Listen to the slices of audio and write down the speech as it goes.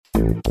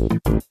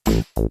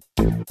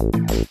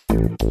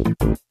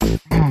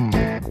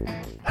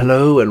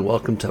Hello and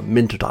welcome to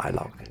Minter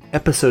Dialogue,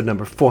 episode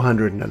number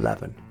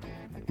 411.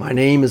 My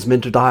name is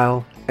Minter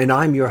Dial and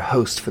I'm your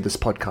host for this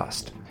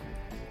podcast.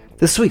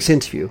 This week's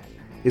interview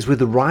is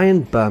with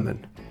Ryan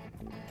Berman.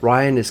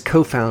 Ryan is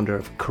co-founder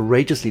of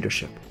Courageous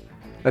Leadership,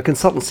 a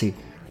consultancy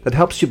that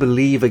helps you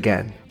believe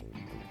again.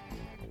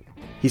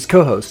 He's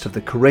co-host of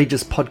the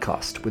Courageous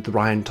podcast with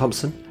Ryan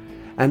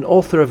Thompson and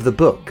author of the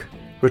book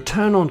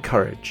Return on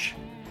Courage,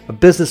 a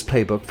business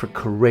playbook for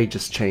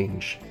courageous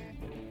change.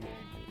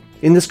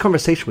 In this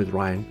conversation with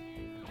Ryan,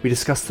 we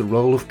discuss the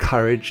role of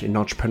courage in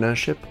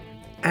entrepreneurship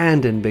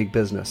and in big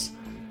business.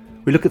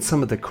 We look at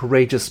some of the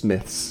courageous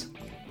myths,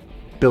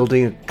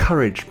 building a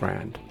courage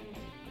brand,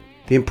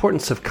 the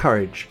importance of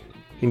courage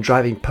in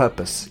driving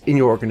purpose in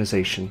your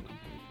organization,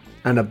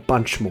 and a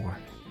bunch more.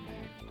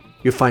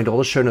 You'll find all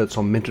the show notes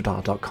on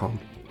minterdial.com.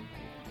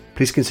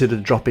 Please consider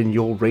to drop in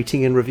your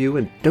rating and review,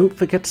 and don't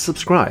forget to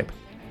subscribe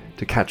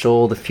to catch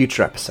all the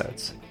future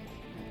episodes.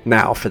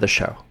 Now for the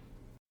show.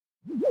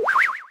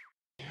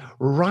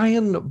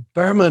 Ryan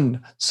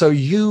Berman. So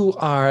you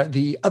are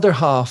the other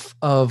half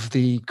of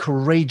the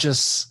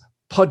Courageous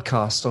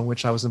podcast on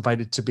which I was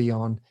invited to be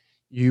on.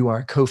 You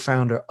are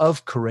co-founder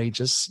of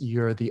Courageous.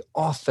 You're the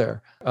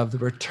author of the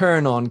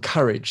Return on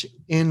Courage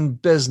in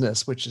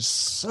Business, which is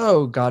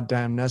so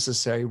goddamn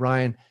necessary.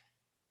 Ryan,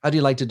 how do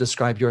you like to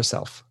describe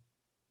yourself?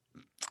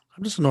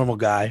 I'm just a normal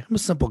guy. I'm a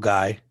simple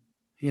guy,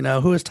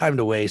 who has time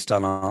to waste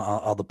on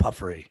all the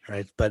puffery,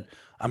 right? But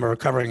I'm a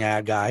recovering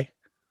ad guy,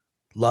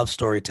 love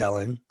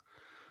storytelling,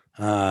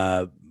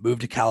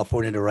 moved to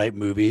California to write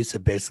movies,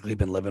 have basically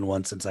been living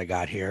one since I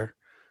got here.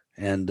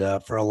 And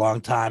for a long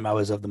time, I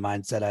was of the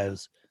mindset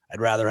I'd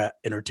rather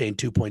entertain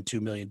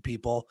 2.2 million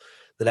people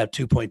than have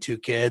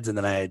 2.2 kids. And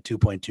then I had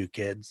 2.2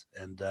 kids.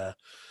 And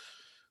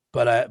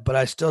but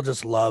I still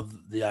just love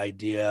the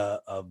idea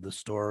of the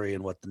story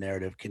and what the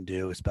narrative can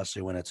do,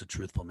 especially when it's a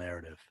truthful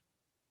narrative.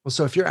 Well,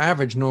 so if you're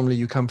average, normally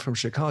you come from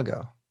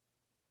Chicago.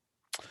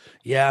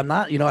 Yeah, I'm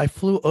not, I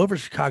flew over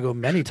Chicago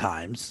many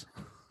times.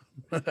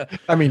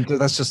 I mean,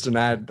 that's just an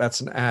ad.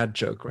 That's an ad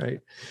joke, right?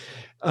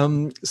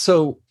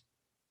 So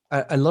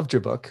I loved your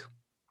book,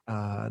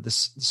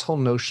 this whole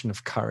notion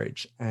of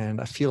courage.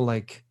 And I feel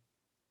like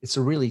it's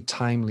a really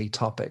timely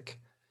topic.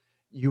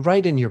 You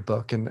write in your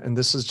book, and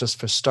this is just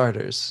for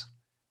starters,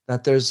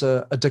 that there's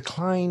a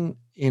decline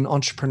in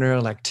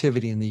entrepreneurial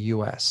activity in the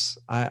US.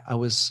 I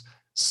was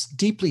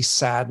deeply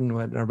saddened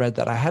when I read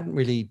that. I hadn't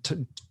really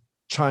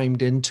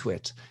chimed into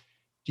it.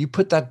 Do you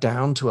put that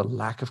down to a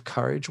lack of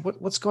courage?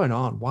 What's going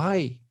on?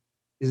 Why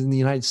is in the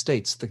United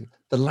States,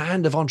 the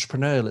land of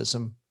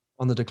entrepreneurialism,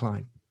 on the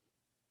decline?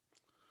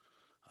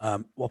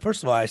 Well,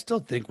 first of all, I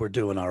still think we're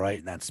doing all right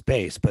in that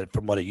space, but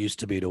from what it used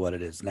to be to what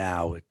it is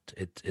now,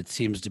 it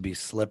seems to be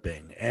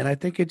slipping. And I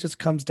think it just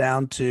comes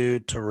down to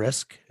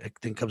risk. I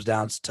think it comes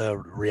down to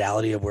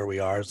reality of where we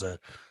are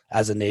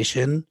as a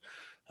nation.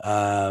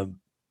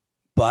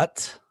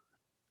 But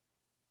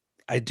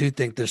I do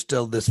think there's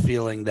still this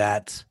feeling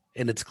that,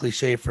 and it's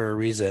cliche for a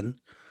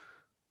reason,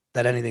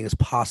 that anything is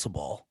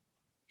possible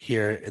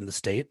here in the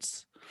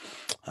States.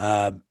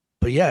 But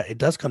yeah, it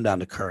does come down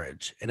to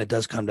courage, and it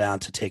does come down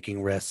to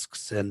taking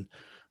risks. And,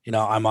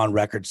 I'm on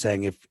record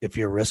saying if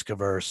you're risk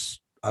averse,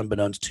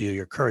 unbeknownst to you,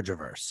 you're courage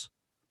averse.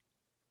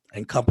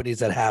 And companies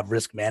that have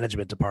risk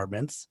management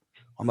departments,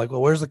 I'm like,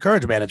 well, where's the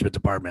courage management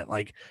department?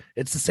 Like,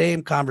 it's the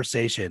same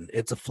conversation.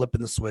 It's a flip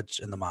in the switch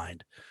in the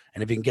mind.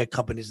 And if you can get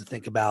companies to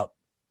think about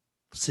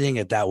seeing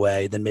it that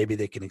way, then maybe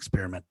they can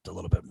experiment a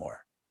little bit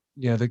more.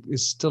 Yeah,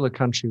 it's still a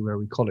country where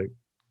we call it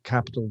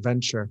capital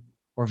venture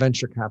or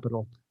venture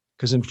capital,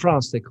 because in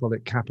France they call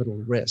it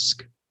capital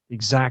risk. The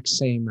exact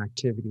same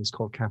activity is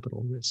called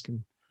capital risk.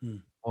 And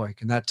boy,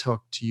 can that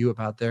talk to you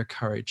about their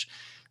courage?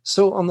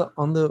 So on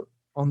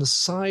the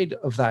side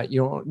of that,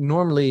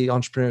 normally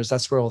entrepreneurs,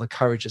 that's where all the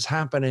courage is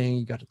happening.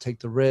 You got to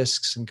take the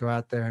risks and go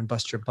out there and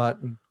bust your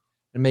butt and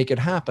make it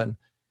happen.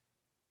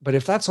 But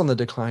if that's on the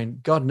decline,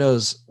 God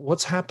knows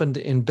what's happened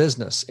in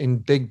business, in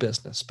big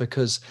business,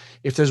 because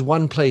if there's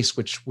one place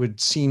which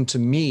would seem to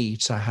me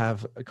to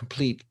have a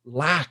complete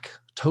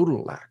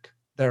total lack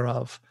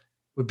thereof,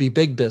 would be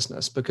big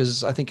business,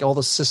 because I think all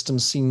the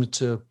systems seem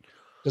to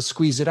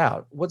squeeze it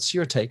out. What's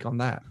your take on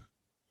that?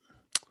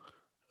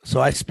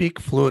 So I speak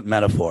fluent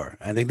metaphor.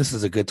 I think this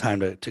is a good time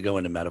to go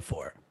into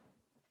metaphor.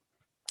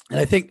 And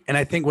I think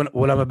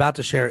what I'm about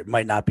to share, it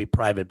might not be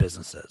private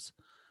businesses,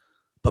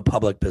 but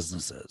public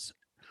businesses.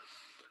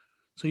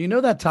 So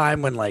that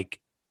time when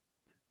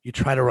you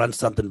try to run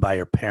something by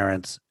your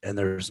parents and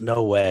there's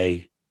no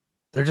way,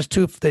 they're just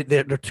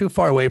they're too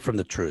far away from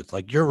the truth.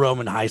 Like, you're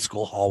roaming high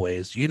school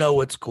hallways,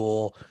 what's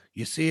cool,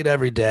 you see it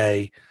every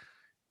day.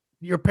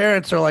 Your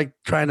parents are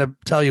trying to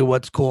tell you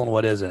what's cool and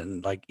what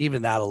isn't. And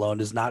even that alone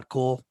is not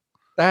cool.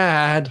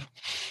 Dad.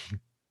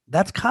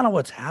 That's kind of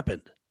what's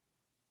happened.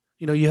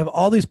 You have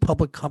all these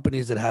public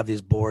companies that have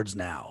these boards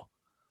now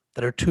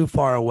that are too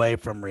far away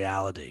from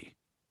reality,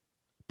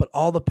 but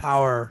all the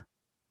power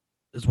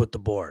is with the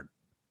board.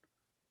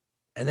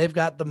 And they've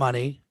got the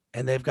money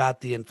and they've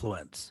got the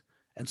influence.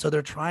 And so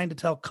they're trying to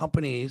tell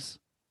companies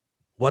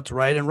what's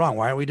right and wrong.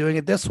 Why aren't we doing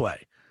it this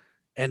way?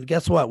 And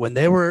guess what? When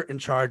they were in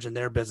charge in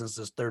their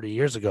businesses 30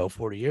 years ago,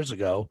 40 years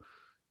ago,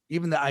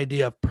 even the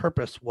idea of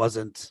purpose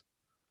wasn't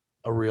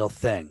a real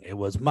thing. It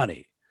was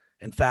money.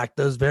 In fact,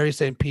 those very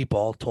same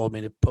people told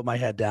me to put my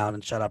head down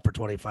and shut up for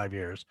 25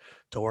 years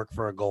to work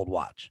for a gold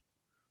watch.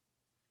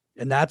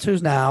 And that's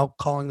who's now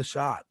calling the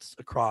shots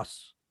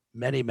across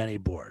many, many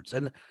boards.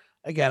 And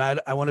again,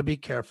 I want to be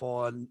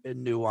careful and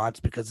nuance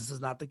because this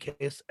is not the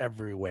case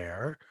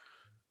everywhere.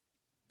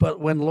 But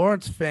when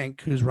Lawrence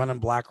Fink, who's running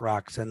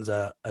BlackRock, sends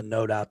a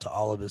note out to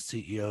all of his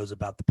CEOs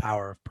about the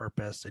power of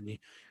purpose, and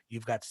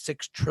you've got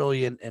 $6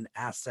 trillion in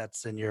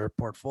assets in your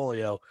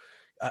portfolio,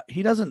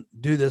 he doesn't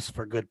do this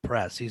for good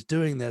press. He's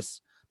doing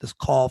this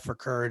call for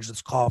courage,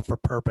 this call for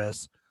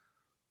purpose,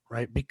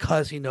 right?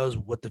 Because he knows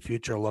what the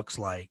future looks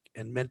like.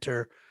 And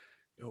Minter,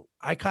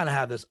 I kind of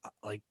have this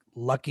like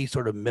lucky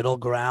sort of middle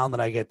ground that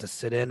I get to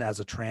sit in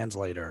as a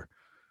translator,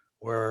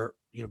 where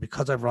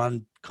because I've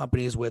run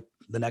companies with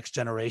the next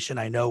generation,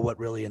 I know what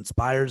really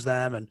inspires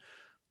them, and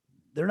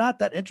they're not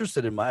that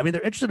interested in money. I mean,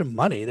 they're interested in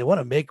money. They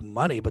want to make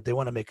money, but they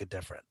want to make a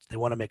difference. They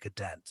want to make a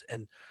dent.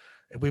 And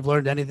if we've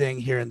learned anything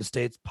here in the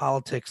States,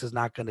 politics is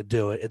not going to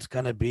do it. It's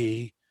going to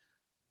be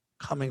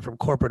coming from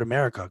corporate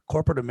America.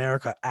 Corporate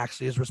America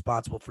actually is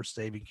responsible for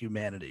saving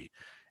humanity.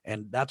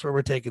 And that's where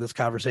we're taking this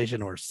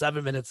conversation. We're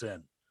 7 minutes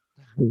in.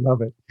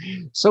 Love it.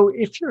 So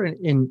if you're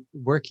in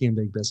working in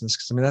big business,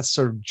 because I mean, that's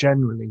sort of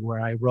generally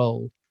where I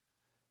roll,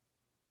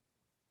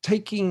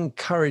 taking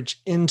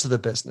courage into the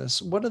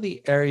business, what are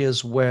the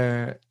areas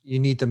where you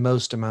need the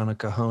most amount of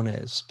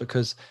cojones?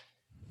 Because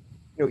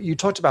you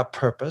talked about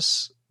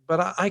purpose,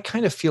 but I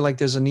kind of feel like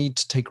there's a need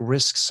to take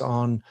risks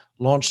on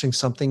launching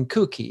something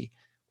kooky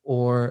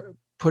or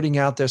putting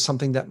out there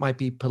something that might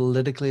be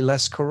politically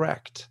less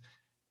correct.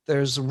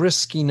 There's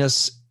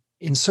riskiness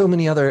in so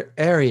many other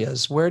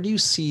areas. Where do you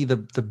see the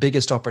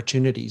biggest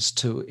opportunities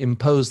to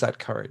impose that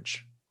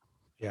courage?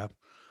 Yeah,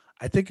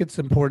 I think it's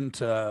important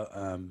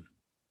to,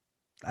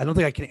 I don't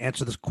think I can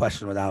answer this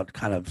question without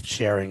kind of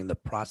sharing the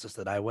process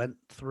that I went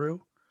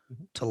through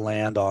to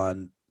land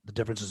on the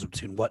differences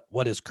between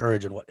what is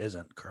courage and what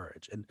isn't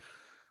courage. And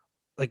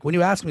like, when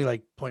you ask me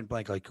like point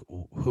blank, like,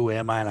 who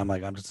am I? And I'm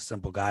like, I'm just a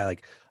simple guy.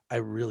 Like, I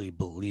really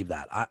believe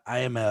that I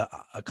am a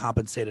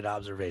compensated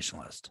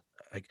observationalist.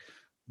 Like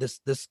this,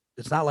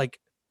 it's not like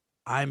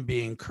I'm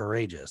being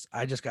courageous.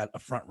 I just got a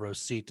front row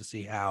seat to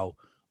see how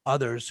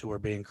others who are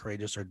being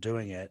courageous are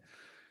doing it.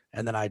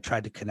 And then I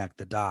tried to connect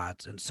the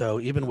dots. And so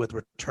even with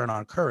Return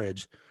on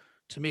Courage,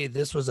 to me,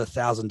 this was a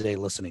 1,000-day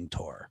listening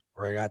tour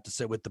where I got to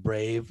sit with the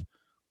brave,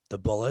 the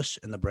bullish,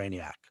 and the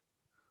brainiac.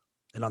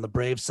 And on the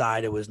brave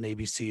side, it was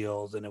Navy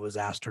SEALs and it was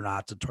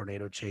astronauts and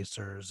tornado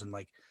chasers. And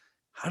like,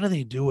 how do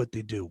they do what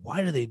they do?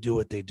 Why do they do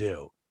what they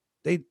do?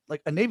 They,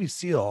 like, a Navy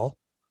SEAL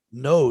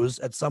knows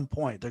at some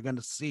point they're going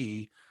to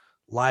see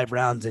live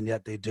rounds, and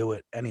yet they do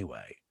it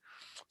anyway.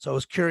 So I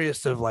was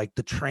curious of like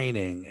the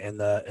training and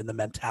the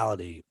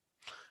mentality.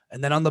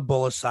 And then on the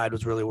bullish side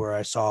was really where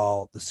I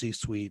saw the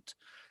C-suite,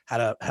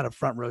 had a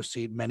front row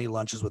seat, many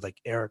lunches with like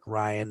Eric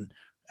Ryan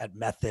at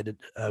Method.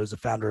 I was the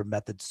founder of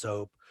Method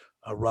Soap.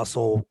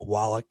 Russell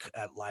Wallach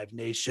at Live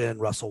Nation,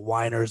 Russell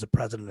Weiner is the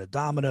president of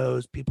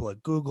Domino's, people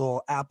at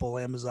Google, Apple,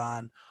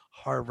 Amazon,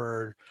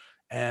 Harvard.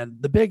 And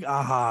the big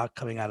aha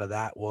coming out of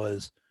that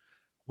was,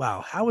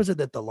 wow, how is it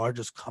that the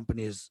largest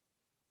companies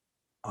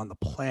on the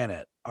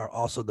planet are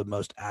also the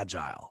most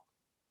agile?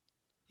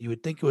 You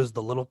would think it was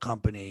the little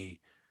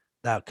company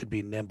that could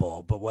be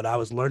nimble. But what I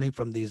was learning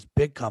from these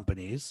big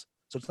companies,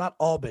 so it's not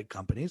all big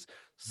companies,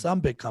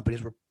 some big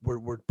companies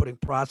were putting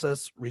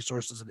process,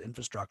 resources, and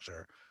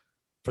infrastructure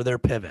for their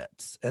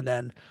pivots. And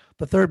then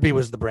the third B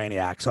was the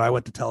brainiac. So I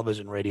went to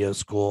television radio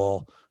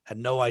school, had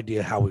no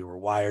idea how we were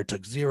wired,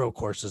 took 0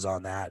 courses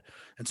on that.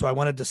 And so I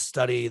wanted to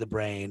study the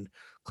brain.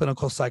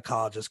 Clinical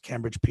psychologist,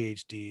 Cambridge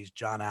PhDs,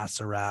 John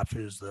Assaraf,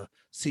 who's the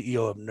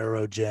CEO of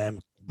NeuroGym,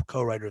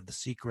 co-writer of The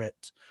Secret.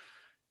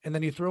 And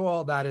then you throw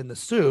all that in the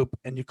soup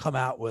and you come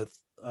out with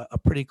a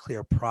pretty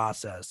clear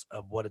process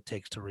of what it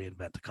takes to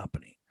reinvent a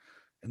company.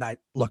 And I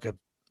look at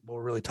what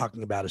we're really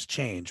talking about is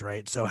change,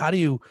 right? So how do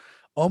you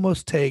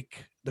almost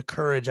take the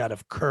courage out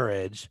of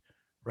courage,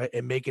 right,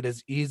 and make it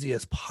as easy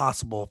as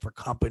possible for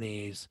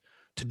companies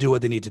to do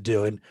what they need to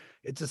do? And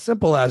it's as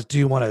simple as, do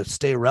you want to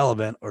stay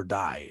relevant or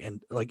die? And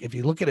like, if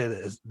you look at it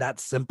as that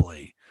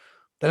simply,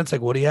 then it's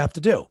like, what do you have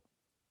to do?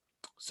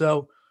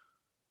 So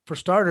for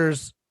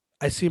starters,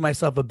 I see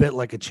myself a bit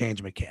like a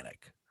change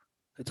mechanic.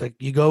 It's like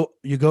you go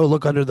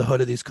look under the hood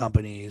of these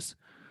companies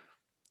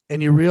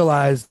and you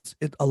realize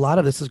a lot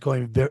of this is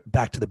going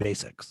back to the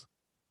basics,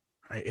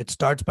 right? It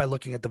starts by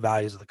looking at the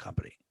values of the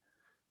company.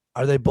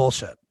 Are they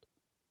bullshit?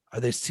 Are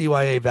they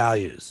CYA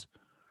values?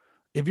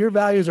 If your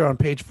values are on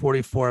page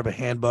 44 of a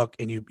handbook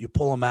and you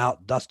pull them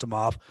out, dust them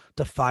off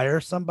to fire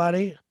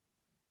somebody,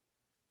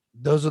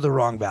 those are the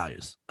wrong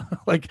values.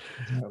 Like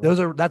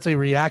that's a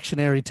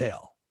reactionary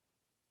tale.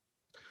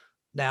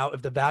 Now,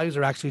 if the values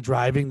are actually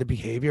driving the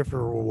behavior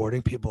for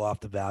rewarding people off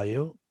the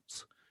values,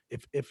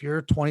 If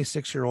your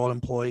 26-year-old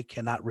employee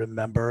cannot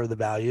remember the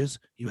values,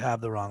 you have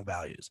the wrong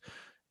values.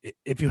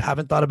 If you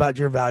haven't thought about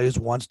your values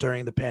once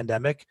during the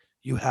pandemic,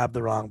 you have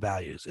the wrong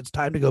values. It's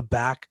time to go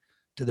back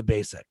to the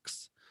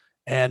basics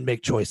and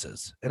make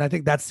choices. And I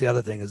think that's the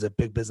other thing, is that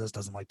big business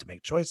doesn't like to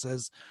make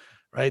choices,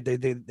 right?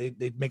 They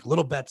make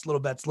little bets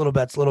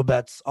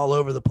all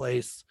over the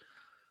place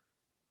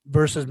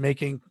versus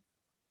making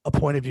a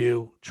point of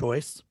view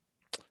choice.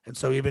 And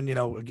so even,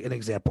 an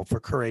example for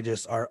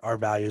Courageous, our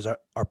values are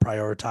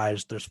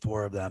prioritized. There's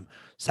 4 of them.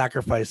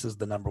 Sacrifice is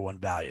the number 1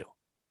 value.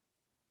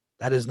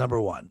 That is number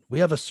 1. We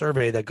have a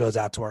survey that goes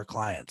out to our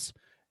clients,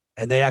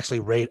 and they actually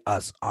rate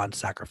us on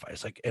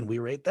sacrifice, and we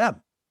rate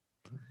them.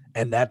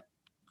 And that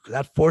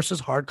forces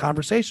hard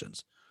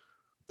conversations.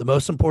 The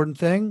most important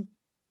thing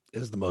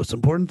is the most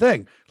important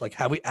thing.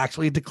 Have we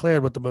actually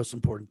declared what the most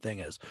important thing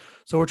is?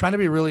 So we're trying to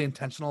be really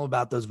intentional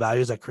about those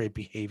values that create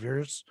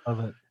behaviors. Love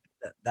it.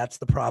 That's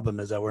the problem,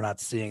 is that we're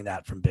not seeing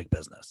that from big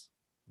business.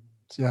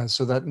 Yeah.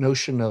 So that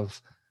notion of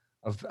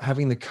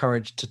having the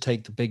courage to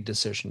take the big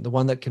decision, the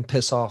one that can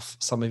piss off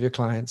some of your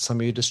clients, some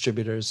of your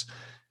distributors,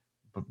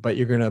 but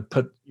you're going to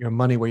put your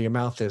money where your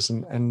mouth is.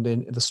 And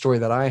in the story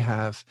that I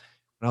have,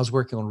 when I was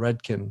working on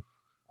Redken,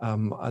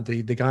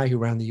 the guy who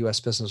ran the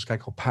US business was a guy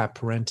called Pat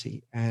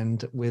Parenti,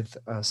 and with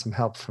some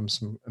help from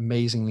some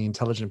amazingly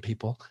intelligent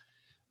people,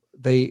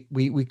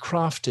 we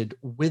crafted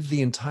with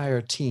the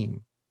entire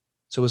team.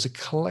 So it was a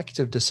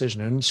collective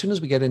decision. And as soon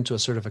as we get into a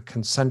sort of a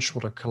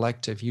consensual or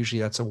collective,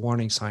 usually that's a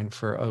warning sign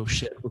for, oh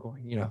shit,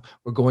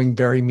 we're going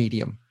very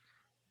medium.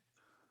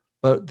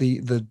 But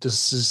the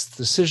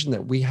decision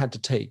that we had to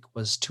take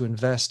was to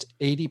invest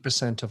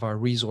 80% of our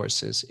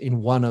resources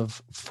in one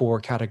of 4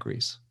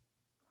 categories.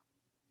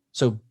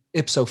 So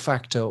ipso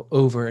facto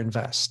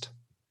overinvest,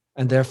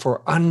 and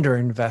therefore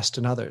underinvest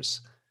in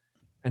others.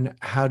 And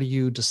how do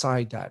you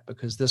decide that?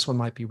 Because this one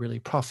might be really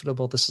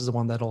profitable. This is the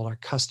one that all our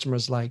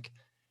customers like.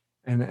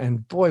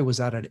 And boy, was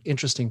that an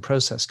interesting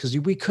process, because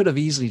we could have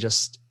easily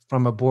just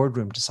from a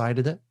boardroom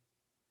decided it,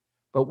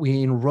 but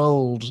we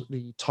enrolled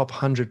the top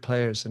 100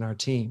 players in our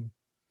team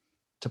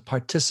to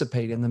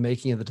participate in the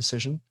making of the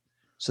decision,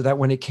 so that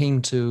when it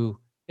came to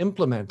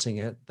implementing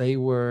it, they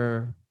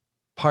were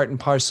part and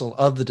parcel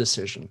of the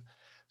decision.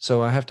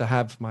 So I have to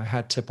have my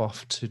hat tip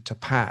off to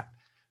Pat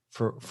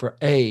for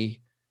A,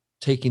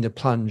 taking the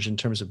plunge in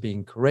terms of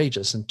being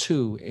courageous, and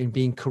 2, in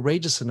being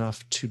courageous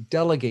enough to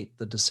delegate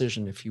the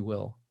decision, if you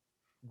will,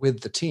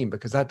 with the team,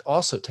 because that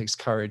also takes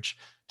courage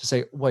to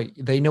say, wait,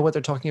 they know what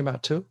they're talking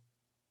about too.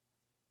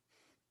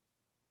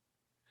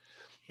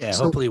 Yeah.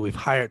 So, hopefully we've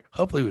hired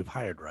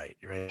right.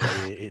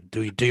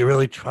 Do you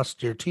really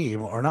trust your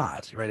team or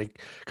not? Right.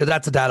 Because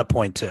that's a data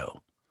point too.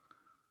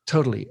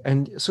 Totally.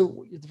 And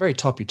so at the very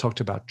top, you talked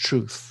about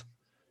truth,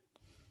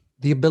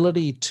 the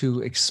ability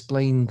to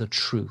explain the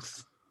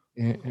truth,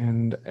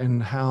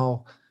 and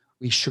how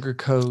we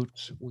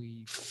sugarcoat,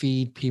 we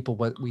feed people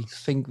what we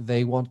think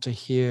they want to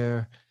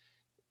hear.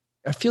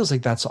 It feels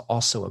like that's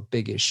also a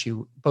big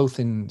issue, both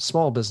in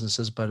small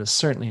businesses, but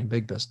certainly in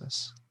big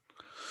business.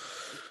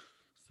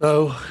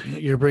 So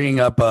you're bringing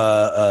up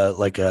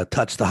like a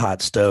touch the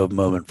hot stove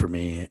moment for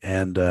me.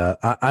 And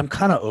I'm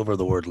kind of over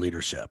the word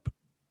leadership,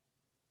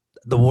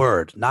 the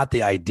word, not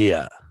the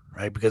idea,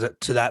 right? Because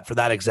for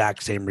that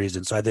exact same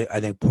reason. So I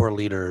think poor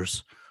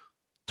leaders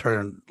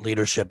turn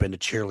leadership into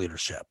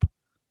cheerleadership,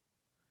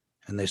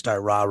 and they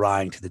start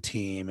rah-rahing to the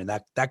team. And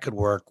that could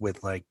work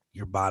with like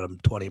your bottom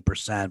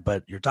 20%,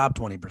 but your top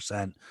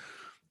 20%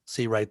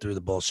 see right through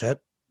the bullshit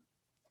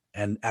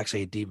and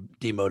actually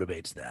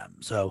demotivates them.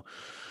 So,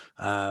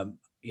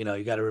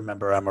 you got to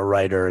remember I'm a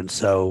writer, and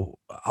so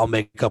I'll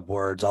make up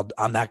words.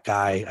 I'm that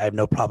guy. I have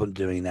no problem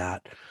doing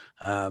that.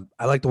 I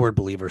like the word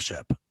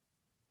believership.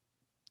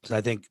 So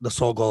I think the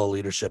sole goal of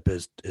leadership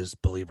is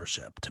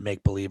believership, to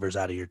make believers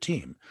out of your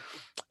team.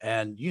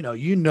 And, you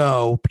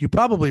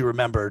probably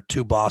remember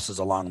 2 bosses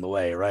along the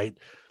way, right?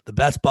 The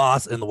best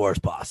boss and the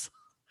worst boss.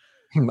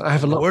 I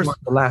have a lot more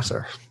the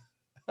latter.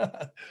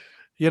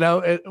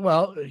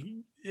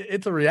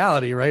 It's a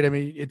reality, right? I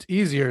mean, it's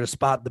easier to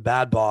spot the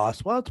bad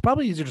boss. Well, it's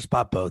probably easier to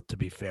spot both, to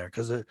be fair,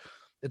 because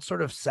it's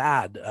sort of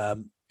sad.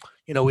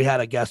 We had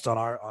a guest on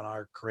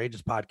our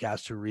Courageous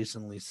podcast who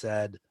recently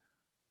said,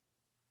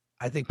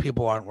 I think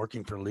people aren't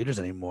working for leaders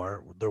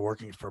anymore. They're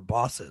working for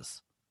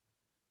bosses,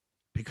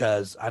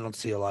 because I don't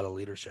see a lot of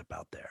leadership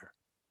out there.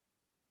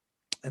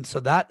 And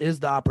so that is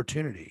the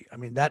opportunity. I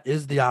mean, that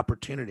is the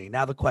opportunity.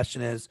 Now the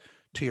question is,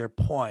 to your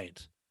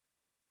point,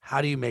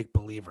 how do you make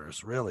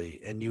believers, really?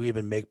 And you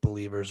even make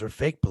believers or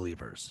fake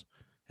believers.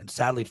 And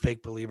sadly,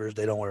 fake believers,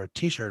 they don't wear a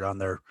T-shirt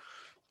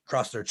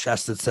across their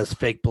chest that says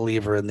fake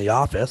believer in the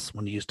office.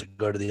 When you used to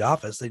go to the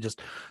office, they just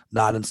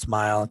nod and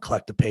smile and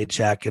collect a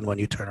paycheck. And when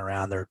you turn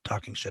around, they're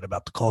talking shit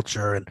about the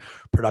culture, and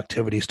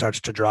productivity starts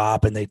to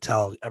drop, and they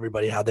tell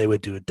everybody how they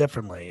would do it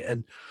differently.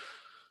 And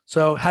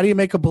so how do you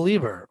make a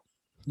believer?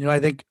 I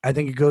think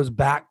it goes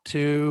back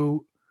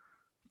to,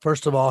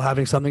 first of all,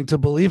 having something to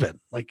believe in.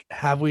 Like,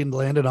 have we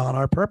landed on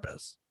our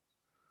purpose?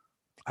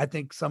 I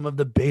think some of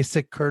the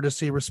basic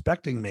courtesy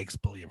respecting makes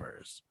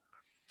believers.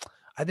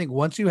 I think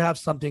once you have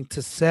something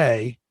to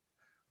say,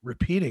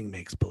 repeating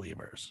makes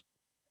believers.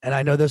 And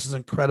I know this is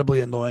incredibly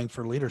annoying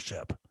for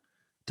leadership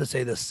to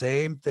say the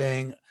same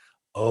thing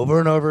over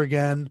and over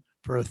again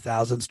for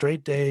 1,000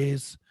 straight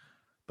days.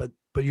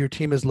 But your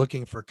team is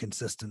looking for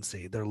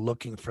consistency. They're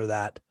looking for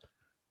that.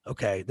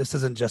 Okay, this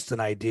isn't just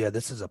an idea.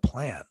 This is a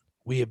plan.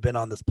 We have been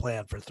on this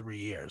plan for 3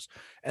 years.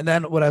 And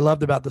then what I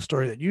loved about the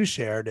story that you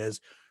shared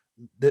is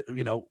that,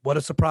 what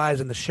a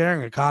surprise in the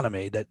sharing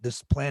economy that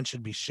this plan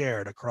should be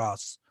shared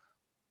across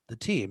the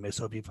team.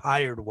 So if you've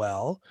hired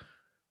well,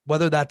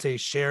 whether that's a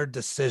shared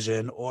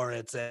decision or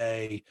it's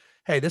hey,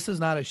 this is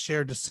not a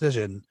shared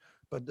decision,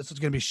 but this is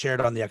going to be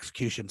shared on the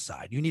execution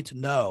side. You need to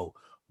know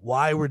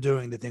why we're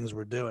doing the things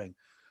we're doing.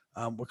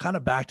 We're kind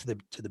of back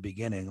to the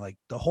beginning. Like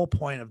the whole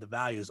point of the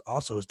values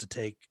also is to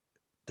take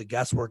the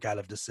guesswork out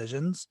of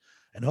decisions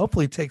and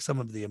hopefully take some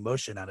of the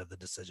emotion out of the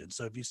decision.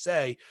 So if you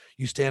say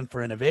you stand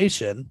for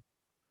innovation,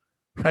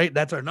 right?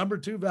 That's our number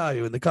 2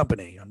 value in the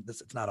company.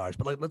 It's not ours,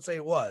 but let's say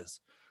it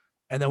was.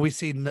 And then we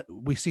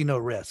see no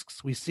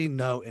risks. We see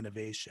no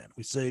innovation.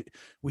 We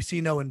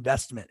see no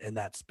investment in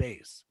that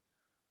space.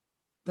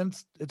 Then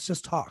it's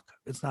just talk.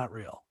 It's not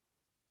real.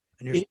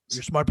 And your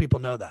smart people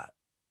know that.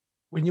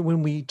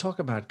 When we talk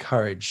about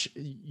courage,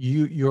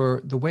 the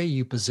way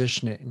you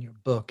position it in your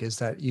book is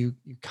that you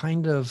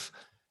kind of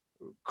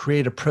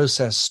create a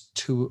process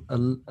to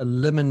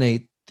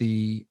eliminate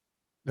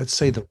let's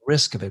say the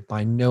risk of it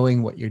by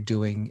knowing what you're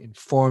doing,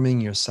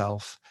 informing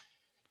yourself.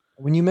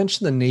 When you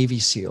mention the Navy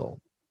SEAL,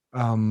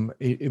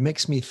 it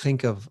makes me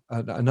think of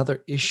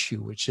another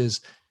issue, which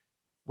is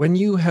when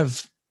you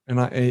have, and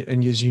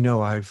as you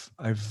know, I've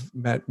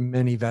met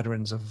many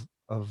veterans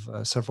of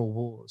several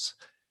wars.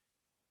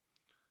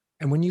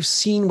 And when you've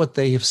seen what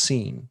they have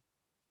seen,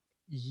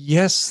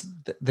 yes,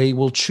 they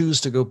will choose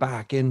to go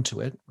back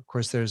into it. Of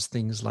course, there's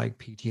things like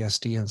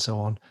PTSD and so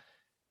on.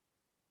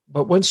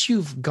 But once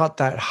you've got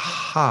that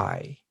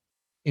high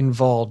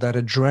involved, that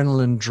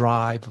adrenaline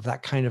drive of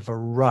that kind of a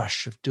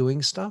rush of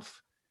doing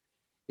stuff,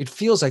 it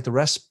feels like the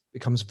rest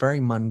becomes very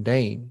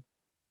mundane.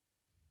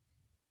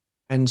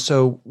 And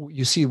so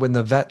you see when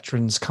the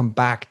veterans come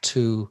back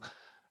to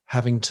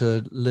having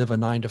to live a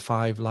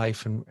 9-to-5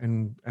 life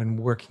and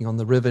working on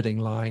the riveting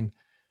line,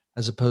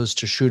 as opposed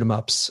to shoot 'em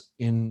ups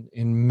in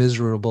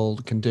miserable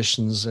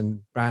conditions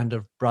and Band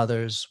of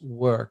Brothers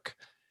work.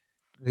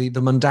 The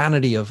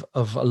mundanity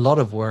of a lot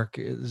of work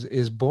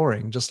is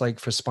boring, just like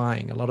for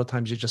spying. A lot of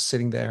times you're just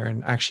sitting there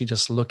and actually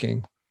just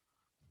looking.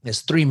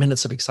 There's 3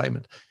 minutes of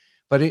excitement.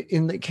 But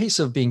in the case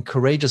of being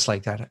courageous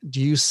like that,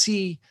 do you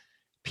see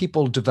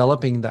people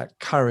developing that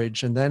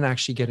courage and then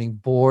actually getting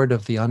bored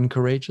of the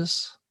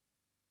uncourageous?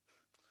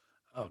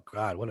 Oh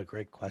God, what a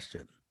great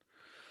question.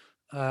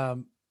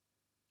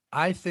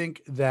 I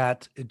think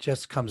that it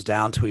just comes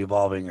down to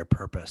evolving your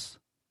purpose.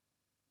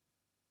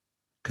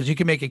 Because you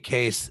can make a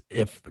case,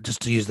 if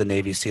just to use the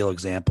Navy SEAL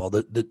example,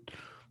 that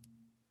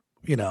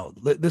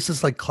this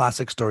is like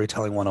classic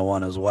storytelling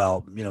 101 as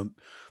well.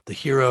 The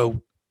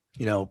hero,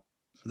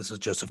 this is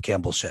Joseph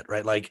Campbell shit,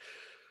 right? Like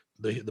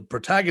the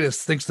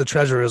protagonist thinks the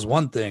treasure is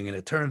one thing and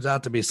it turns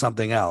out to be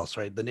something else,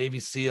 right? The Navy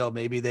SEAL,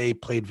 maybe they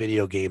played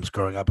video games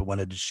growing up and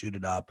wanted to shoot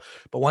it up.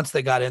 But once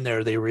they got in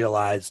there, they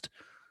realized,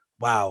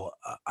 wow,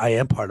 I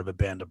am part of a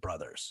band of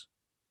brothers.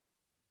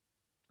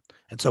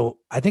 And so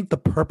I think the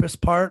purpose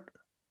part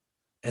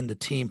and the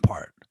team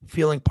part,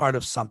 feeling part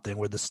of something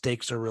where the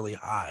stakes are really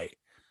high,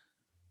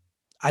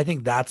 I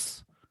think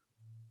that's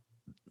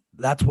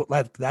the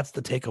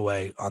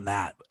takeaway on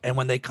that. And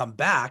when they come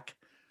back,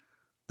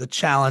 the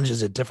challenge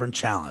is a different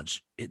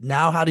challenge.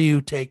 Now, how do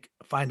you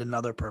find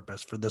another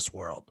purpose for this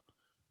world?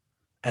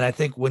 And I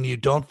think when you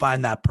don't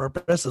find that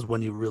purpose is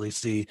when you really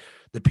see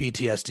the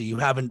PTSD.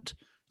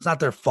 It's not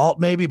their fault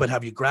maybe, but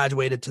have you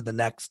graduated to the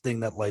next thing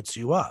that lights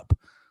you up?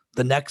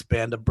 The next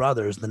band of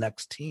brothers, the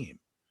next team.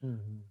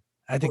 Mm-hmm.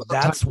 I think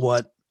that's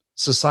what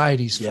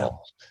society's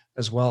fault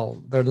as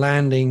well. They're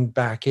landing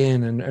back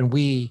in and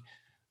we,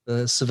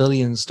 the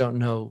civilians, don't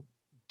know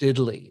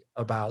diddly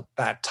about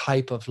that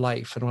type of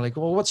life. And we're like,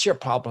 well, what's your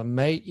problem,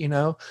 mate?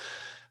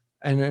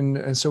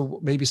 And so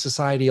maybe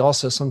society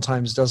also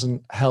sometimes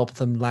doesn't help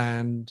them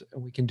land.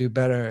 And we can do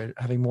better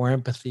at having more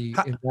empathy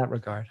in that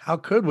regard. How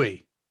could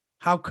we?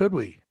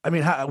 I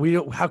mean,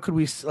 how could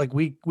we, like,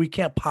 we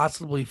can't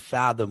possibly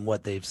fathom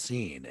what they've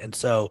seen. And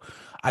so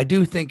I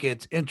do think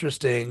it's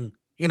interesting,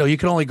 you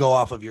can only go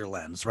off of your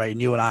lens, right?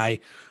 And you and I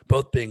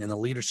both being in the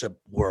leadership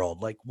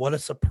world, like what a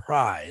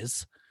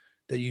surprise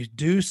that you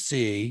do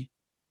see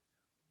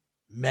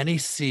many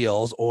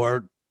SEALs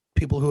or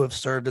people who have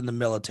served in the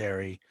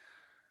military,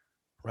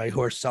 right,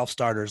 who are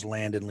self-starters,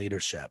 land in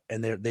leadership,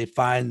 and they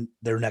find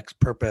their next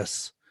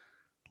purpose,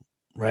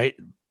 right?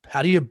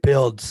 How do you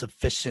build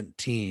sufficient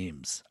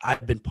teams?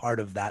 I've been part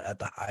of that at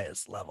the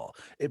highest level.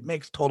 It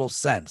makes total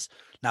sense.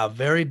 Now,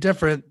 very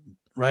different,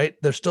 right?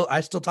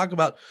 I still talk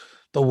about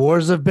the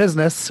wars of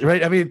business,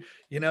 right? I mean,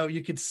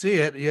 you could see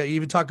it. You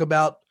even talk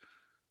about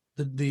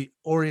the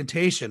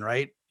orientation,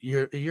 right?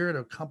 You're in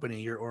a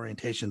company, your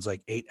orientation's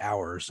like 8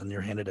 hours and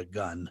you're handed a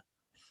gun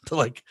to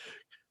like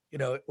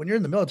When you're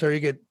in the military, you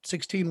get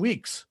 16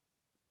 weeks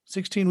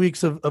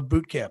of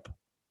boot camp.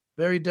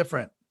 Very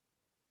different.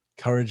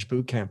 Courage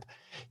boot camp.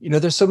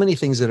 There's so many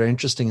things that are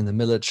interesting in the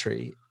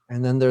military,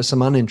 and then there's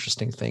some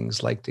uninteresting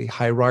things like the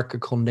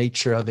hierarchical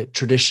nature of it,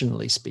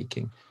 traditionally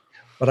speaking.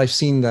 But I've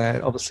seen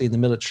that obviously in the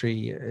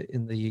military,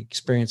 in the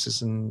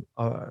experiences and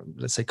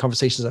let's say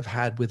conversations I've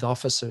had with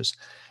officers,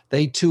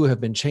 they too have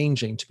been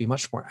changing to be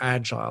much more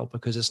agile,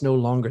 because it's no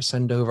longer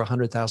send over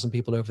 100,000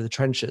 people over the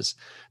trenches.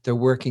 They're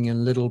working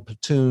in little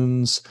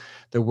platoons.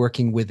 They're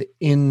working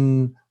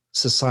within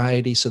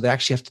society. So they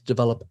actually have to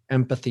develop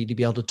empathy to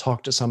be able to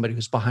talk to somebody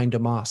who's behind a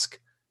mask,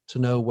 to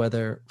know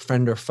whether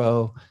friend or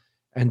foe.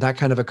 And that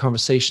kind of a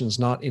conversation is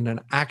not in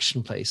an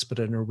action place, but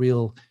in a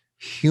real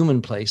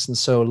human place. And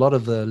so a lot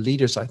of the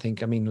leaders, I think,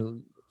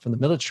 from the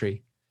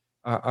military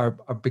are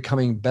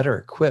becoming better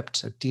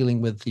equipped at dealing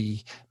with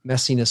the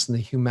messiness and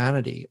the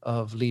humanity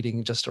of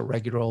leading just a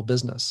regular old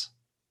business.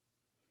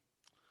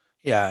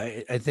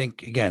 Yeah, I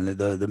think, again,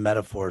 the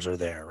metaphors are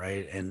there,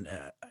 right? And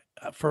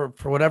for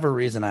whatever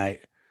reason, I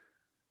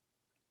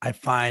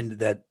find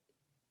that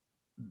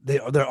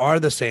there are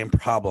the same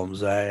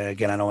problems.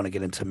 Again, I don't want to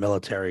get into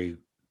military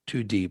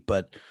too deep,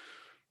 but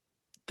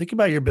think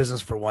about your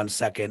business for 1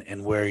 second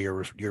and where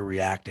you're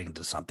reacting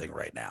to something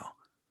right now,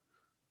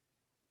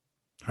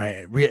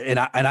 right? And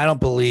I don't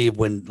believe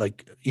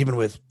even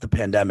with the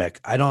pandemic,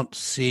 I don't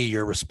see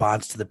your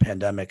response to the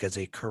pandemic as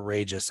a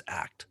courageous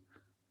act.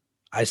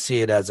 I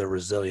see it as a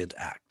resilient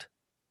act.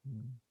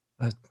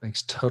 That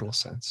makes total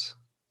sense,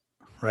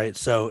 right?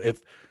 So if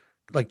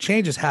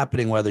change is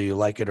happening whether you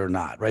like it or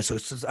not, right? So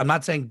I'm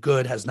not saying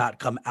good has not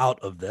come out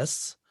of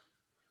this,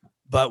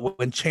 but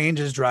when change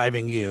is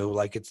driving you,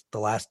 like it's the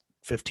last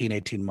 15,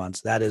 18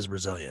 months, that is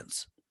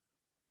resilience.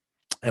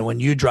 And when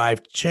you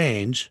drive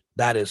change,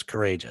 that is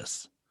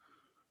courageous.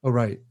 Oh,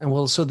 right. And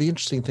well, so the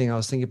interesting thing I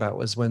was thinking about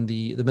was when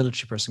the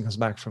military person comes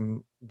back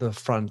from the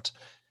front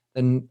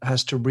and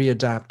has to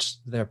readapt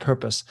their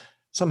purpose.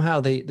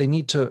 Somehow they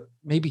need to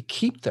maybe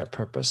keep their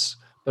purpose,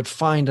 but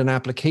find an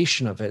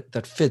application of it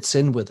that fits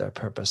in with their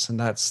purpose. And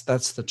that's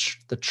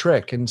the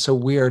trick. And so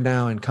we are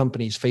now in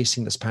companies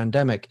facing this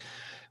pandemic.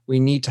 We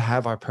need to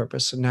have our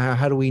purpose. And now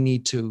how do we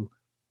need to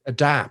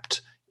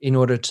adapt in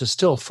order to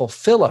still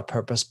fulfill our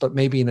purpose, but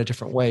maybe in a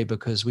different way,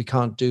 because we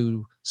can't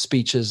do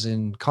speeches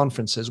in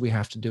conferences. We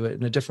have to do it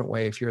in a different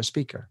way if you're a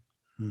speaker.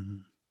 Mm-hmm.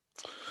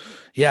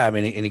 Yeah, and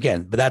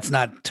again, but that's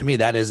not, to me,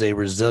 that is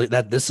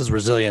this is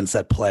resilience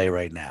at play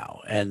right now.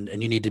 And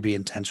you need to be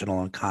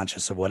intentional and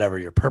conscious of whatever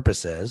your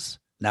purpose is.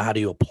 Now, how do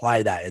you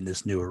apply that in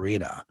this new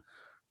arena?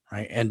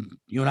 Right. And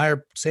you and I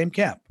are same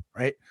camp,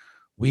 right?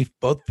 We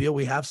both feel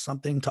we have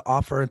something to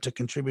offer and to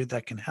contribute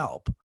that can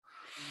help.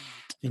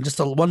 And just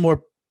one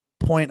more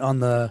point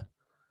on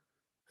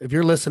if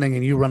you're listening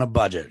and you run a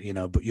budget,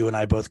 but you and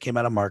I both came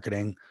out of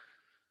marketing,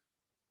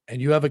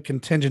 and you have a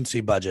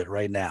contingency budget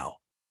right now,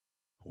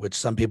 which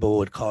some people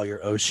would call your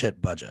oh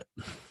shit budget,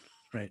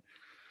 right?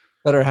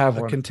 Better have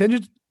one.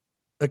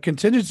 A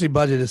contingency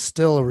budget is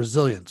still a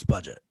resilience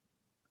budget,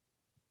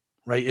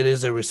 right? It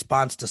is a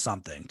response to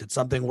something. Did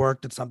something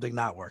work? Did something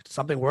not work? Did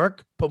something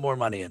work? Put more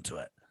money into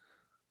it.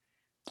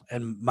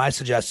 And my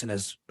suggestion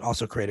is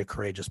also create a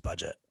courageous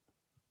budget.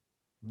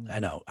 I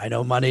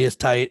know money is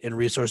tight and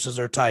resources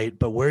are tight,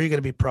 but where are you going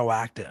to be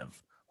proactive?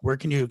 Where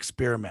can you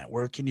experiment?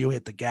 Where can you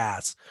hit the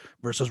gas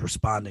versus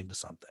responding to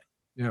something?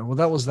 Yeah,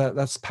 well,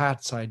 that's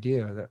Pat's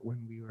idea, that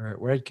when we were at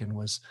Redken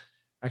was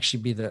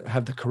actually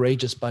have the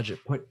courageous budget,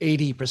 put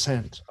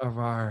 80% of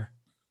our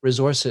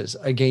resources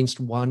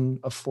against one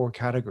of 4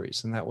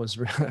 categories. And that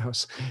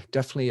was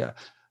definitely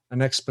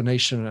an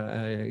explanation,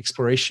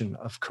 exploration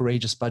of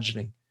courageous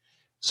budgeting.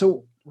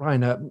 So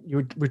Ryan,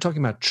 we're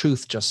talking about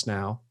truth just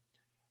now.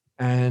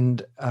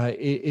 And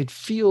it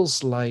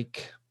feels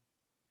like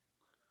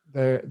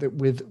that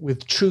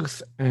with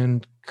truth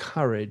and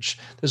courage,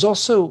 there's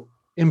also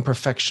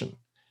imperfection.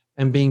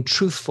 And being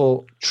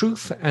truthful,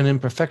 truth and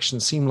imperfection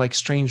seem like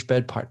strange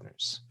bed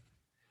partners.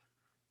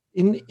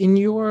 You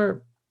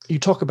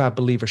talk about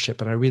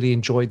believership, and I really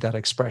enjoyed that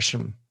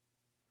expression.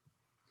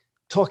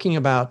 Talking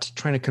about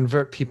trying to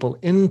convert people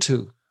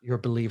into your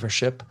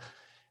believership,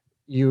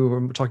 you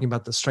were talking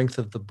about the strength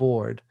of the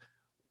board.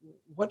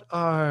 What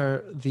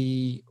are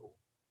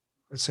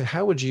let's say,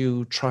 how would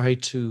you try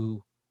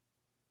to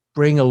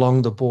bring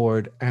along the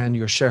board and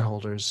your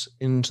shareholders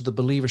into the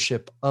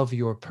believership of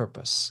your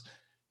purpose?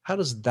 How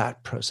does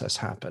that process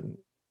happen?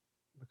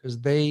 Because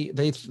they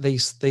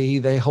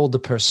hold the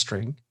purse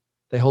string,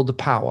 they hold the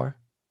power.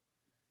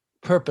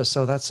 Purpose,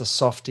 so that's a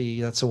softie,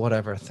 that's a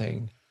whatever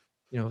thing.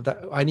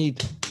 That I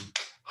need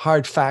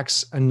hard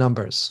facts and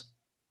numbers.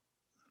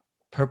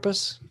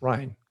 Purpose,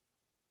 Ryan.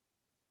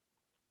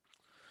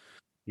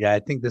 Yeah,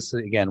 I think this,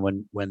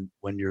 again,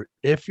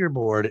 if your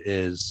board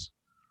is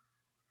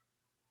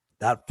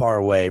that far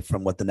away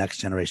from what the next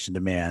generation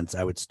demands,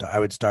 I would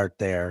start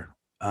there.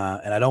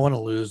 And I don't want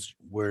to lose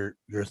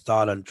your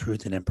thought on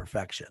truth and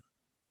imperfection,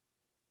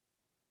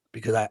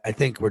 because I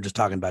think we're just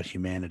talking about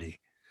humanity,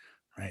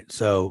 right?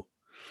 So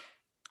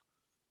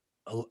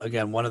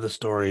again, one of the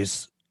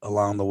stories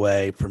along the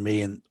way for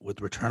me and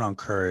with Return on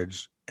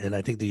Courage. And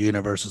I think the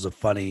universe is a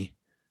funny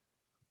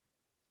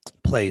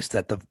place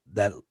that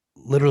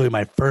literally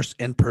my first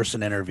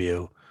in-person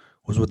interview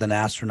was with an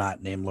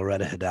astronaut named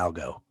Loretta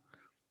Hidalgo.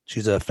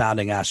 She's a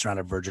founding astronaut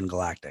at Virgin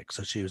Galactic.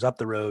 So she was up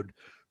the road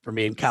for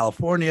me in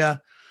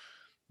California.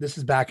 This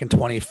is back in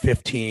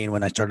 2015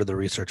 when I started the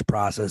research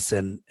process.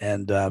 And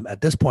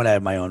at this point, I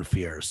have my own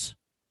fears.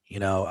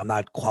 I'm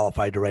not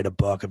qualified to write a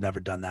book. I've never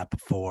done that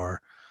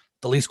before.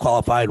 The least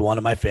qualified one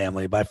in my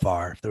family by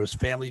far. If there was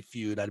Family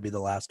Feud, I'd be the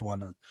last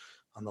one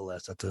on the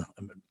list. Do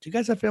you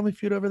guys have Family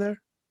Feud over there?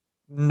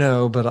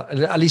 No, but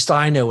at least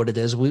I know what it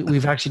is.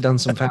 We've actually done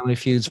some Family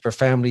Feuds for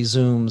family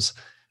Zooms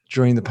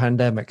during the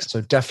pandemic.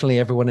 So definitely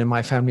everyone in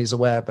my family is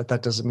aware, but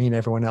that doesn't mean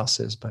everyone else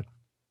is. But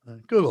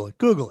Google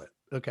it.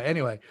 Okay.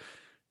 Anyway,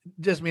 it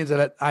just means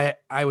that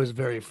I was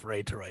very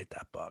afraid to write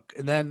that book.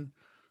 And then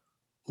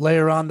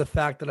layer on the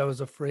fact that I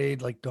was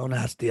afraid, like, don't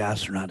ask the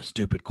astronaut a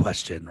stupid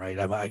question, right?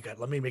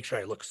 Let me make sure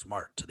I look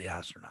smart to the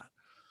astronaut.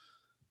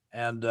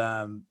 And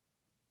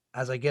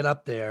as I get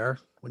up there,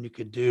 when you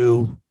could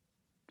do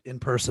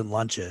in-person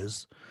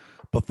lunches,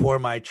 before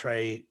my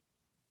tray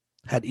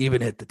had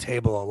even hit the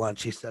table at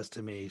lunch, he says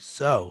to me,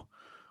 "So,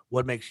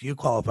 what makes you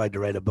qualified to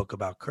write a book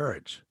about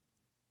courage?"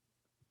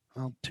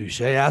 Well,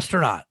 touche,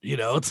 astronaut.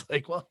 It's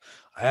like, well,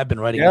 I have been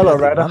writing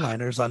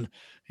one-liners on,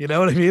 you know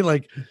what I mean?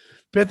 Like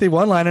pithy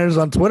one-liners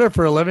on Twitter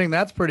for a living.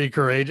 That's pretty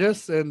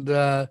courageous. And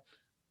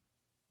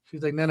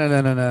she's like,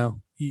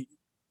 no.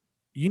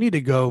 You need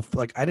to go.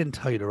 Like, I didn't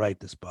tell you to write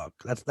this book.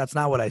 That's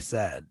not what I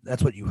said.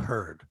 That's what you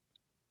heard.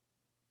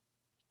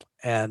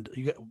 And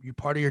you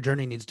part of your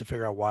journey needs to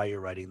figure out why you're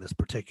writing this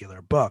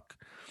particular book.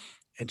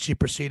 And she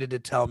proceeded to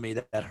tell me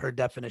that her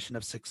definition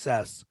of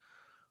success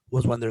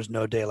was when there's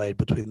no daylight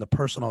between the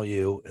personal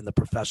you and the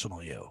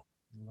professional you.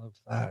 Love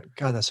that.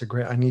 God, that's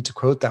I need to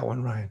quote that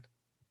one, Ryan.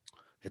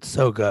 It's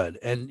so good.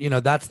 And,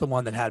 that's the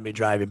one that had me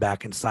driving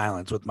back in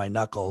silence with my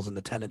knuckles in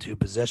the 10-2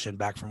 position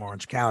back from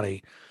Orange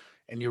County.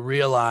 And I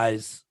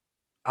realized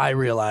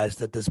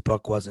that this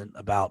book wasn't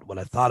about what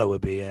I thought it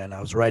would be. And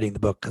I was writing the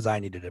book because I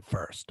needed it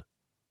first.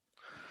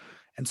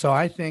 And so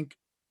I think,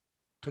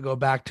 to go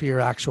back to your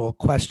actual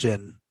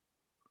question,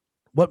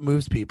 what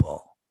moves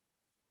people?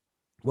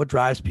 What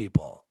drives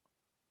people?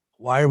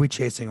 Why are we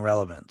chasing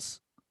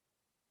relevance?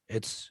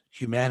 It's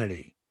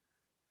humanity.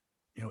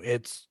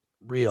 It's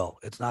real.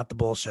 It's not the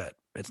bullshit.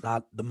 It's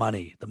not the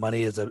money. The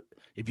money is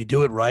if you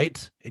do it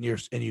right and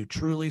you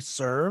truly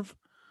serve,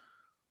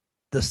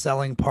 the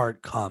selling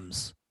part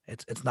comes.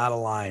 It's not a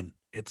line.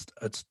 It's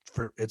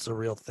a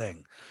real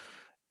thing.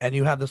 And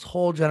you have this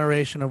whole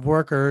generation of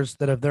workers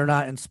that, if they're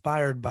not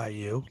inspired by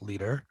you,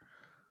 leader,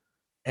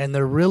 and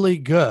they're really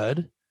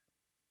good,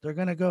 they're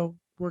going to go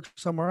work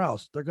somewhere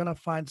else. They're going to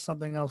find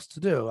something else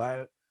to do.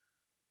 I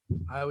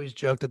always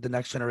joke that the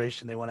next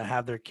generation, they want to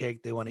have their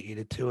cake, they want to eat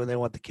it too, and they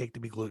want the cake to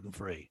be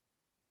gluten-free.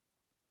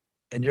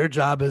 And your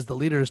job as the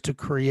leader is to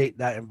create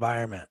that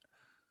environment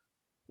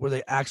where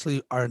they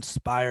actually are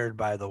inspired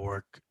by the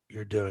work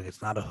you're doing.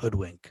 It's not a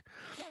hoodwink.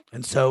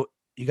 And so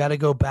you got to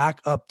go back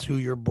up to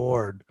your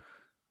board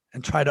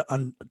and try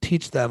to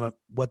teach them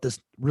what this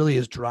really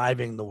is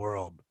driving the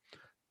world.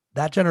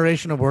 That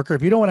generation of worker,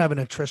 if you don't want to have an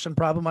attrition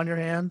problem on your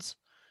hands,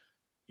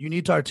 you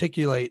need to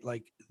articulate,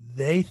 like,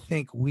 they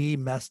think we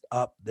messed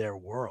up their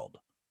world.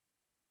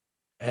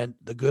 And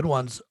the good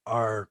ones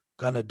are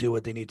going to do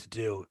what they need to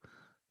do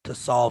to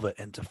solve it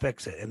and to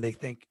fix it. And they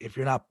think if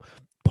you're not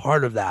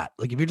part of that,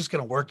 like if you're just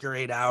going to work your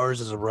 8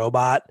 hours as a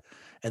robot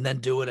and then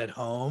do it at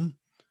home,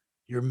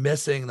 you're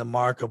missing the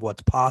mark of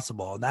what's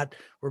possible. And that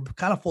we're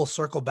kind of full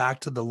circle back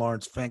to the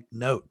Lawrence Fink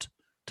note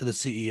to the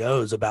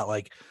CEOs about,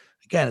 like,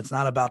 again, it's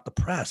not about the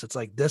press. It's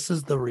like, this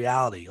is the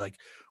reality. Like,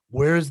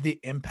 where's the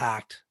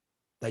impact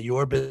that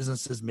your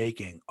business is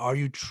making? Are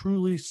you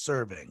truly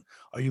serving?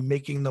 Are you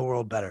making the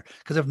world better?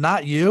 Because if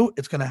not you,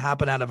 it's going to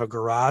happen out of a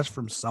garage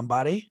from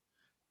somebody.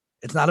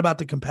 It's not about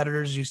the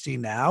competitors you see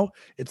now.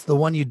 It's the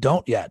one you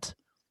don't yet,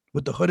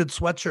 with the hooded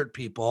sweatshirt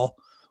people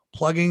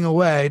plugging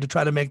away to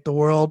try to make the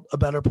world a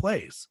better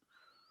place.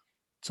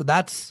 So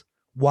that's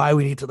why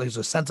we need to, there's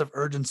a sense of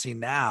urgency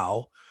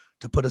now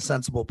to put a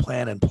sensible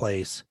plan in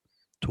place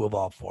to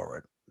evolve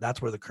forward.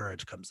 That's where the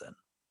courage comes in.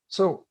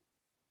 So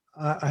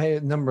I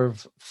had a number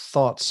of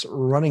thoughts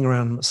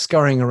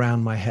scurrying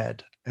around my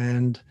head.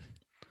 And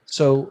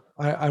so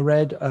I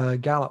read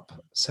Gallup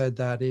said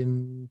that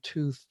in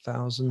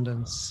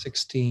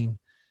 2016,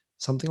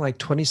 something like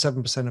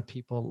 27% of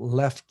people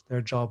left their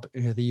job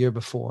the year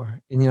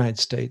before in the United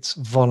States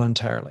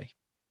voluntarily.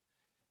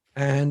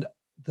 And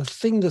the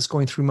thing that's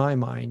going through my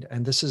mind,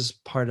 and this is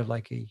part of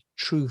like a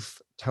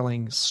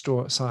truth-telling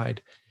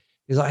side,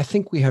 is I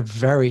think we have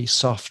very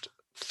soft,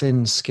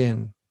 thin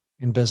skin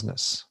in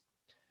business.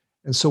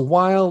 And so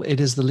while it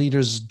is the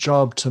leader's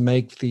job to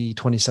make the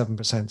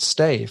 27%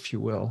 stay, if you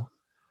will,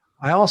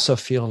 I also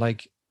feel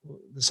like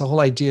this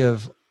whole idea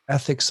of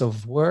ethics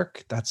of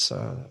work, that's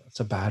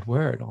a bad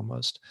word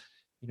almost,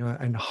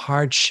 and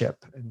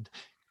hardship and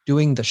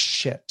doing the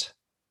shit.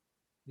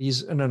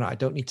 No, I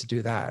don't need to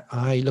do that.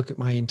 I look at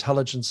my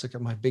intelligence, look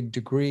at my big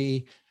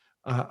degree.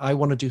 I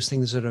want to do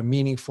things that are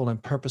meaningful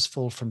and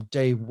purposeful from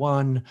day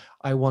one.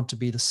 I want to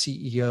be the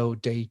CEO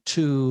day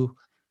two.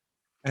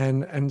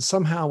 And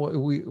somehow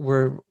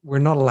we're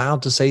not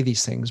allowed to say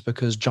these things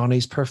because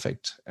Johnny's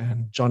perfect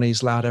and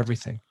Johnny's allowed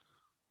everything.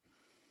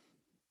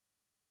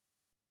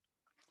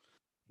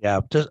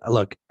 Yeah, just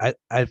look,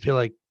 I feel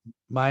like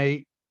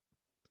my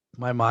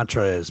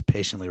mantra is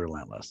patiently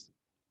relentless.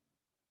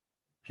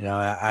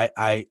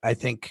 I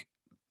think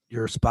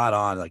you're spot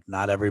on. Like,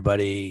 not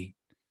everybody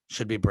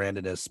should be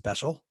branded as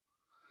special.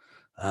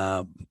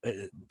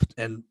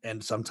 And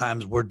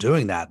sometimes we're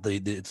doing that.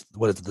 It's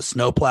what is it? The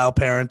snowplow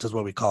parent is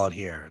what we call it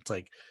here. It's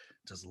like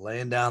just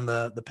laying down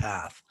the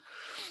path.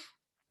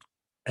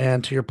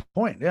 And to your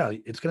point, yeah,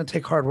 it's going to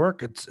take hard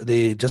work. It's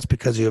just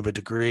because you have a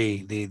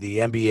degree, the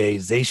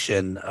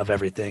MBAization of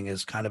everything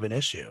is kind of an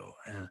issue.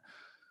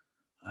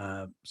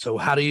 So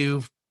how do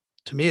you?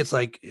 To me, it's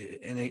like,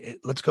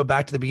 let's go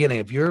back to the beginning.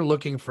 If you're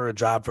looking for a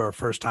job for a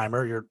first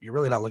timer, you're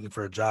really not looking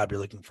for a job.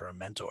 You're looking for a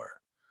mentor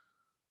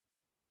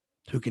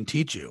who can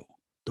teach you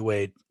the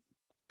way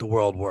the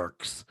world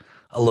works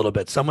a little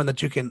bit. Someone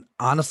that you can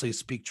honestly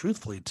speak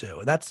truthfully to.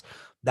 And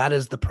that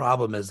is the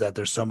problem, is that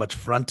there's so much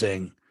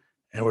fronting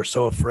and we're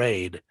so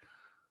afraid.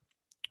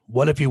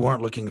 What if you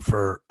weren't looking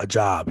for a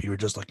job? You were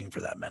just looking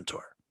for that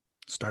mentor.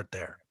 Start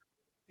there.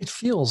 It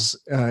feels,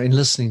 in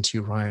listening to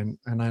you, Ryan,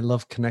 and I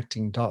love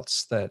connecting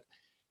dots, that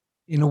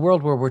in a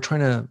world where we're trying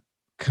to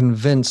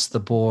convince the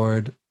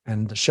board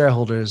and the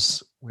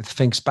shareholders with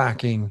Fink's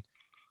backing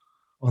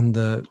on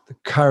the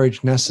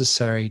courage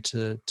necessary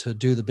to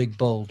do the big,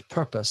 bold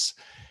purpose,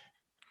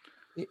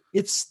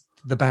 it's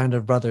the Band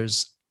of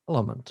Brothers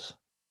element.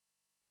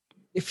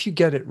 If you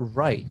get it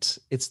right,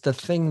 it's the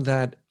thing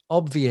that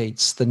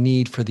obviates the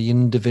need for the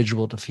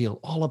individual to feel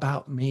all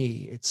about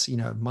me. It's,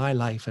 my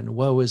life and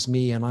woe is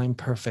me and I'm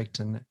perfect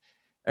and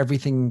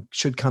everything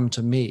should come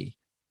to me.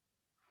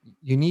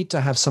 You need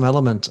to have some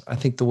element, I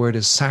think the word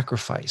is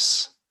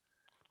sacrifice,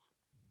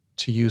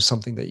 to use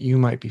something that you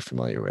might be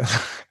familiar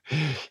with,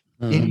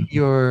 in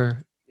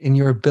your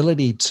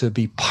ability to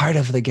be part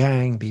of the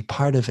gang, be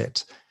part of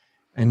it,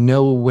 and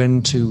know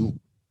when to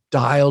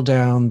dial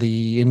down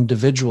the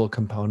individual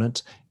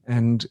component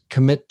and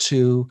commit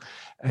to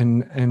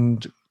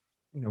and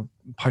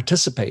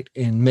participate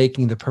in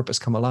making the purpose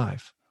come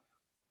alive.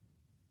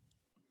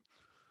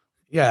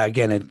 Yeah,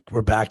 again,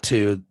 we're back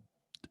to,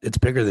 it's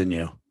bigger than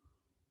you.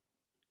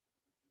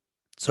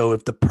 So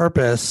if the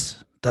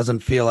purpose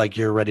doesn't feel like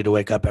you're ready to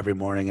wake up every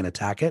morning and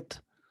attack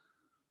it,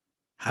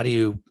 how do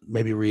you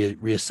maybe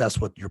reassess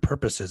what your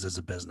purpose is as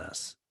a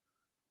business?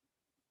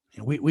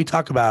 We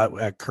talk about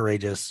at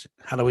Courageous,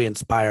 how do we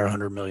inspire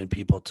 100 million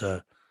people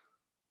to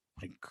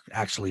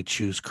actually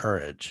choose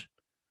courage?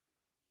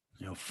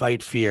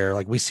 Fight fear.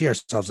 Like, we see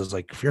ourselves as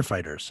like fear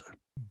fighters,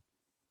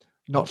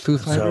 not Foo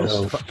Fighters.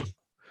 So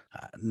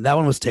that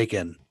one was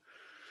taken.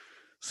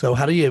 So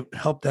how do you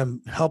help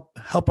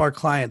our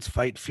clients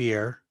fight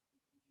fear,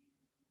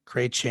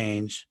 create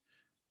change,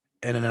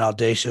 and in an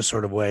audacious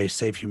sort of way,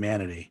 save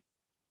humanity?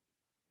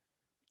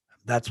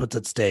 That's what's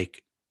at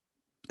stake.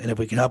 And if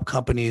we can help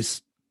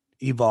companies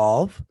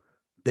evolve,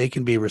 they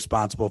can be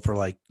responsible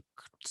for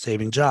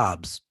saving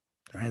jobs,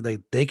 right?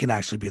 They can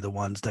actually be the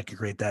ones that can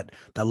create that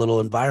little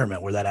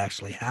environment where that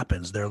actually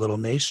happens, their little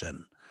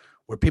nation,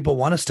 where people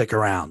want to stick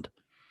around.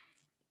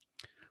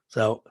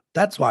 So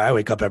that's why I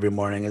wake up every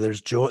morning, and there's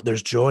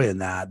joy in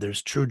that.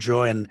 There's true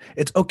joy, and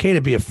it's okay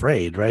to be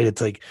afraid, right? It's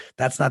like,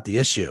 that's not the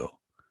issue.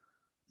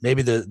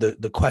 Maybe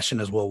the question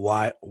is, well,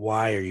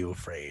 why are you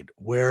afraid?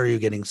 Where are you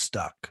getting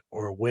stuck?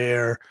 Or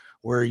where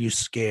are you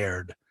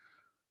scared?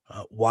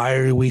 Why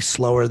are we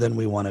slower than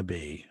we want to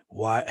be?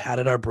 How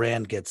did our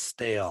brand get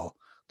stale?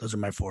 Those are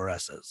my 4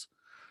 S's,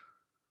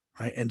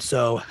 right? And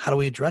so how do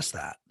we address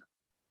that?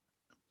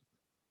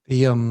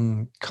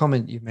 The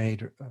comment you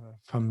made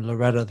from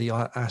Loretta, the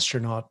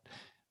astronaut,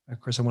 of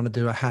course, I want to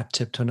do a hat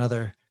tip to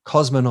another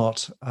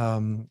cosmonaut,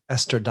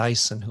 Esther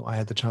Dyson, who I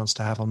had the chance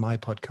to have on my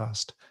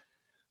podcast,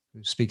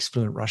 who speaks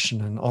fluent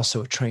Russian and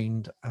also a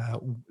trained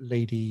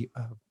lady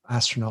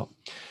astronaut.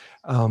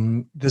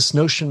 This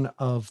notion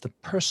of the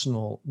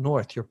personal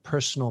north, your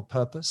personal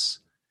purpose,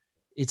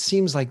 it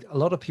seems like a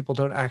lot of people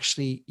don't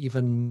actually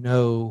even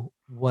know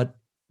what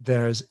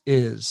theirs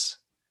is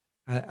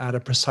at a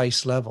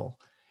precise level.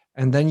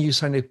 And then you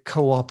kind of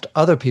co-opt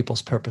other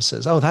people's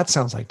purposes. Oh, that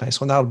sounds like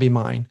nice. Well, that'll be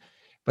mine.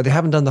 But they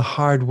haven't done the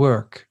hard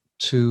work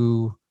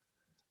to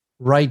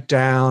write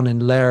down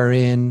and layer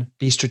in,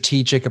 be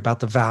strategic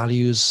about the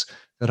values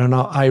that are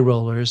not eye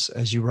rollers,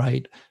 as you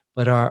write,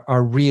 but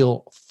are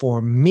real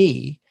for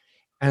me.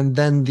 And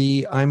then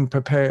I'm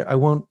prepared, I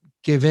won't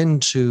give in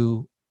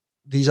to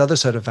these other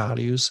set of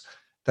values.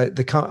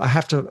 I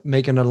have to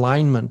make an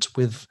alignment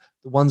with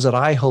the ones that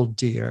I hold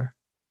dear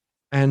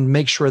and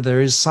make sure there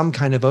is some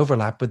kind of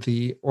overlap with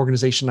the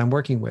organization I'm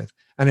working with.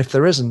 And if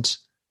there isn't,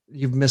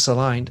 you've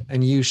misaligned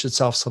and you should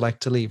self-select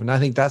to leave. And I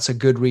think that's a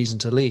good reason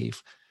to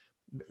leave,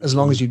 as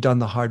long as you've done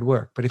the hard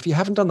work. But if you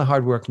haven't done the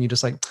hard work and you're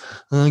just like,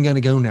 I'm going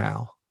to go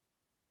now,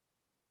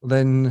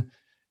 then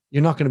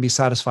you're not going to be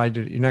satisfied.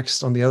 You're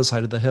next on the other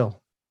side of the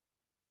hill.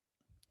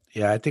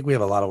 Yeah, I think we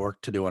have a lot of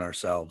work to do on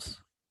ourselves.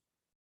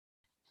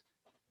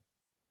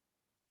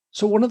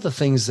 So one of the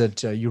things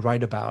that you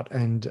write about,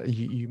 and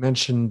you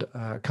mentioned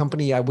a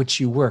company at which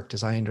you worked,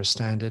 as I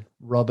understand it,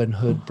 Robin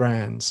Hood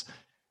Brands.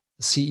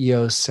 The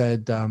CEO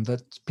said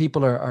that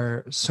people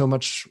are so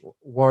much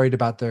worried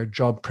about their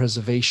job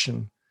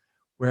preservation,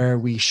 where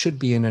we should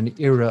be in an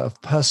era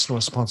of personal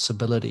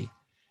responsibility.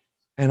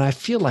 And I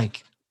feel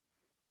like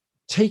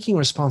taking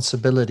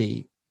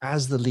responsibility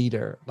as the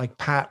leader, like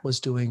Pat was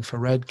doing for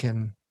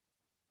Redken,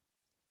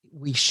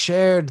 we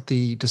shared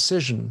the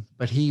decision,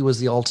 but he was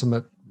the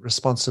ultimate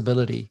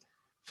responsibility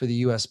for the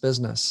US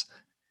business.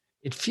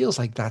 It feels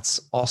like that's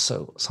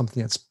also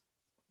something that's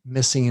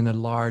missing in a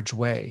large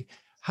way.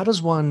 How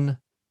does one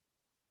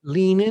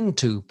lean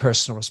into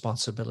personal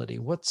responsibility?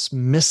 What's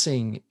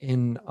missing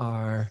in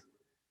our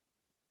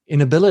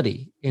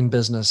inability in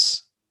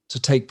business to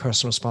take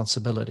personal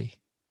responsibility?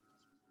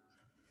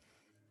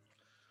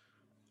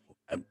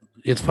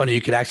 It's funny,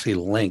 you could actually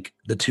link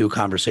the two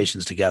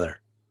conversations together,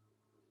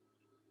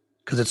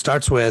 because it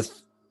starts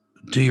with,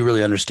 do you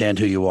really understand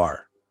who you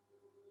are?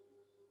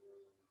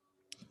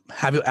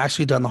 Have you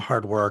actually done the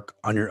hard work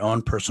on your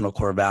own personal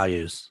core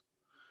values?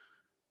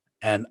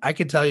 And I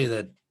can tell you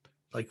that,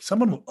 like,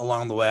 someone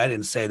along the way, I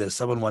didn't say this,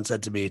 someone once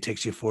said to me, it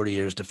takes you 40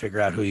 years to figure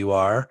out who you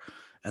are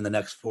and the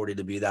next 40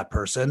 to be that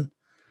person.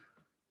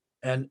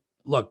 And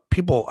look,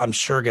 people, I'm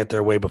sure, get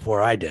there way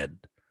before I did,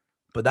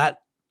 but that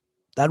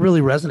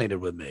really resonated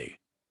with me.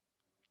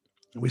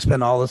 We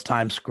spend all this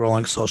time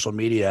scrolling social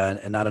media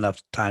and not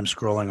enough time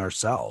scrolling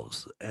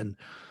ourselves. And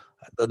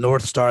the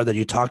North Star that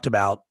you talked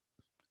about,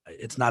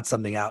 it's not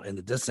something out in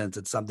the distance,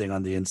 it's something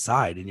on the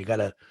inside. And you got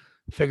to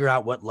figure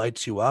out what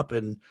lights you up.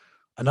 And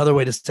another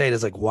way to say it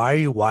is, like, why are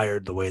you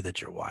wired the way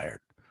that you're wired?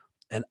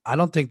 And I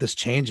don't think this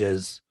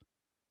changes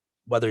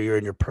whether you're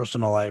in your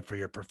personal life or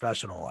your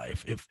professional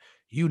life. If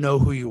you know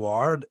who you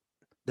are,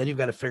 then you've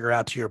got to figure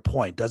out, to your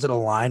point, does it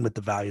align with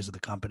the values of the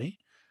company?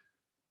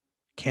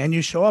 Can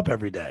you show up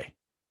every day?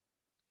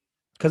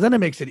 Because then it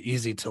makes it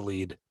easy to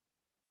lead,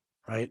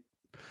 right?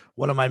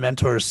 One of my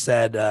mentors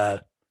said,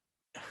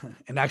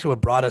 and actually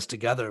what brought us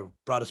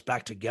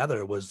back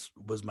together was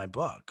my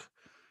book.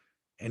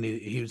 And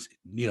he was,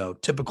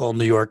 typical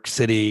New York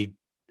City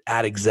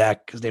ad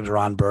exec. His name's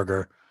Ron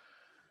Berger.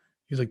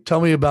 He's like,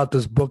 tell me about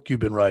this book you've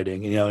been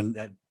writing, and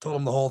I told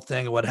him the whole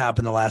thing of what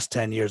happened the last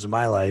 10 years of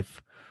my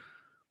life.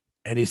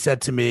 And he said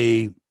to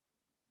me,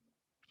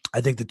 I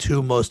think the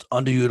two most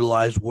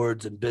underutilized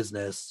words in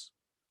business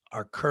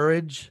are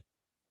courage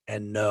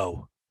and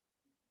no.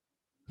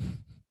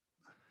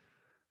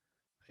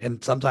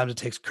 And sometimes it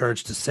takes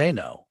courage to say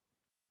no.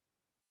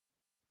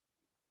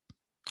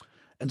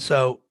 And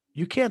so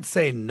you can't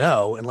say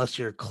no unless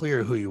you're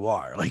clear who you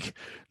are. Like,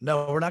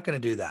 no, we're not going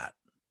to do that.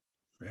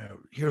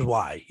 Here's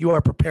why. You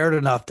are prepared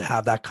enough to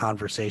have that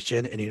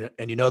conversation,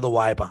 and you know the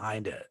why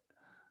behind it.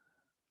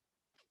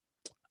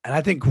 And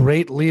I think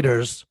great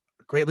leaders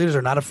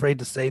are not afraid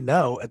to say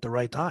no at the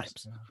right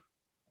times.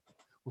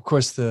 Of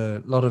course,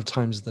 a lot of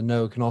times the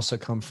no can also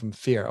come from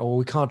fear. Oh,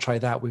 we can't try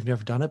that. We've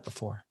never done it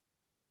before.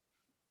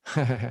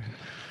 There's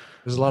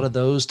a lot of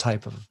those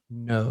type of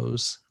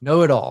no's,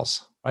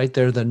 know-it-alls, right?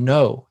 They're the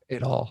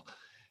know-it-all.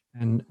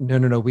 And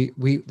no, we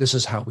this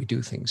is how we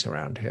do things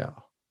around here.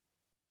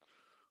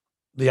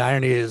 The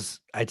irony is,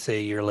 I'd say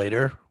a year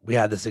later, we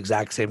had this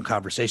exact same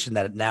conversation,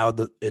 that now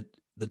the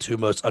two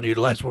most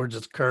unutilized words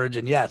is courage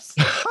and yes.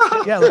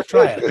 Yeah, let's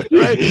try it.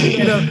 Right?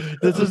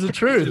 This is the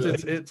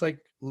truth. It's like,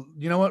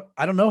 you know what?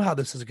 I don't know how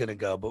this is going to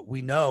go, but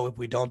we know if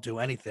we don't do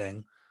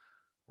anything,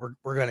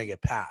 we're going to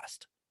get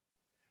past.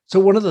 So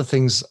one of the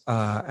things,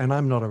 and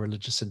I'm not a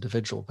religious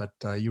individual, but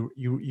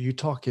you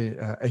talk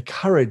a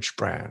courage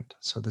brand.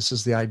 So this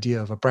is the idea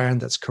of a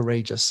brand that's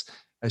courageous,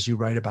 as you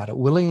write about it,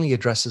 willingly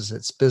addresses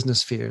its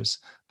business fears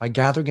by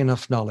gathering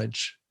enough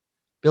knowledge,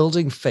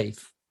 building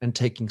faith, and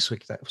taking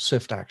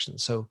swift action.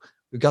 So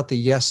we've got the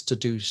yes to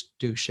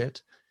do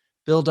shit,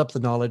 build up the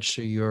knowledge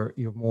so you're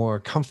more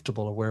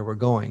comfortable of where we're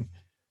going.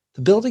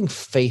 The building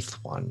faith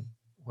one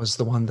was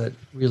the one that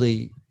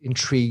really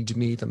intrigued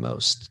me the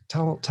most.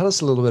 Tell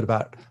us a little bit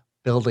about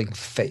building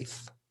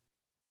faith.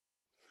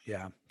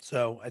 Yeah.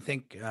 So I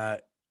think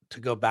to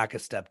go back a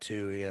step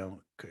too,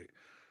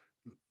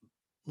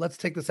 let's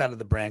take this out of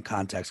the brand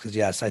context, because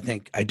yes, I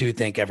do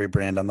think every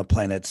brand on the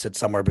planet sits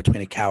somewhere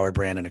between a coward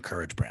brand and a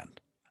courage brand.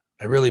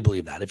 I really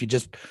believe that. If you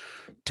just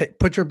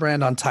put your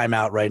brand on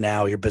timeout right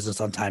now, your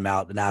business on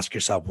timeout, and ask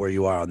yourself where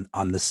you are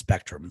on this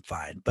spectrum,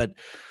 fine. But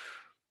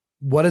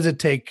what does it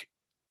take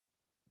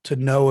to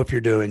know if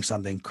you're doing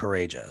something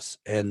courageous?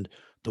 And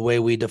the way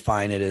we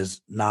define it is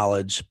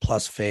knowledge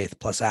plus faith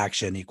plus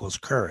action equals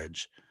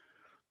courage.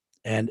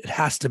 And it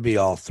has to be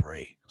all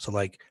three. So,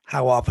 like,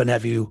 how often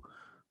have you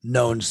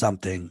known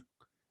something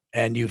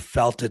and you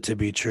felt it to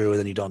be true and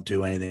then you don't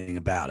do anything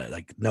about it?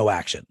 Like, no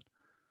action.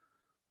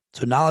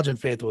 So knowledge and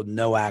faith with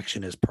no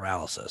action is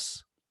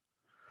paralysis.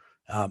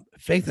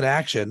 Faith and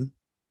action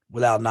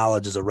without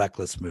knowledge is a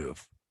reckless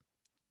move.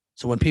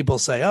 So when people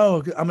say,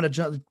 "Oh, I'm going to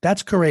jump,"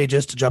 that's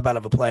courageous to jump out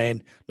of a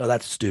plane. No,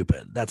 that's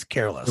stupid. That's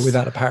careless.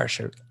 Without a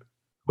parachute.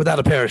 Without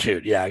a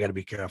parachute. Yeah, I got to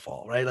be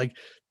careful, right? Like,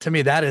 to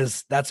me,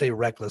 that's a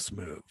reckless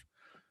move.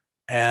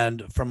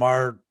 And from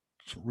our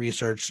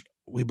research,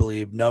 we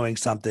believe knowing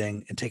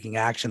something and taking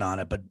action on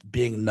it, but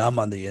being numb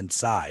on the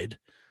inside,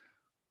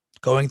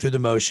 going through the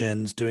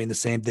motions, doing the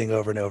same thing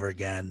over and over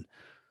again,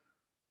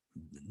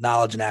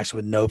 knowledge and action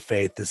with no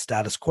faith is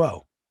status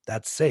quo.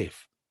 That's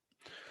safe.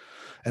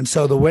 And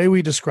so the way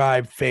we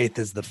describe faith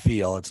is the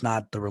feel. It's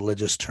not the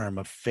religious term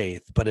of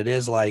faith, but it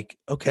is like,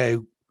 okay,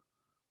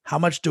 how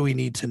much do we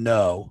need to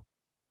know?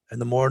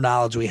 And the more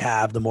knowledge we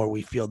have, the more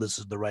we feel this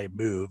is the right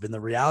move. And the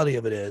reality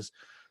of it is,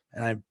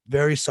 and I'm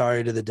very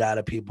sorry to the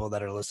data people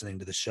that are listening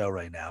to the show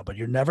right now, but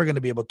you're never going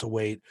to be able to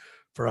wait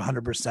for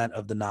 100%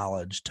 of the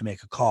knowledge to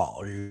make a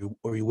call,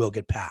 or you will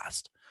get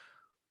passed.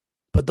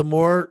 But the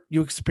more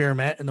you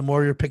experiment and the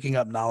more you're picking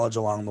up knowledge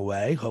along the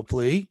way,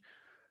 hopefully,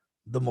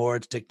 the more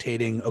it's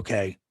dictating,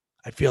 okay,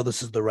 I feel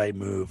this is the right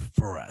move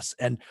for us.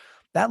 And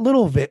that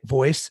little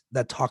voice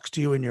that talks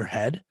to you in your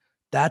head,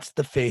 that's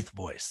the faith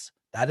voice.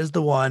 That is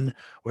the one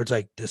where it's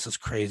like, this is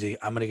crazy.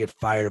 I'm going to get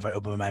fired if I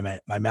open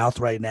my mouth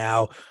right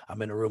now.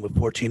 I'm in a room with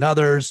 14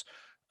 others.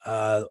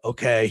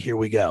 Okay, here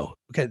we go.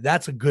 Okay,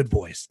 that's a good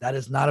voice. That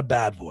is not a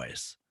bad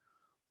voice.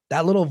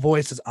 That little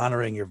voice is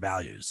honoring your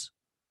values.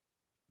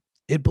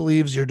 It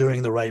believes you're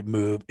doing the right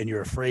move and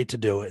you're afraid to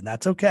do it, and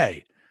that's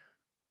okay.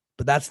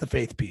 But that's the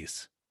faith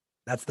piece.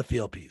 That's the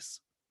feel piece.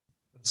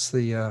 It's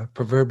the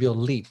proverbial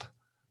leap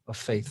of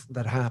faith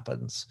that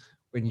happens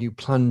when you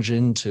plunge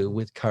into,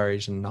 with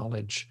courage and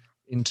knowledge,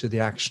 into the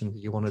action that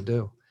you want to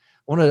do.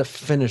 I want to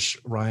finish,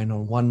 Ryan,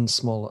 on one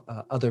small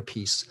other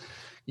piece.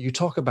 You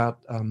talk about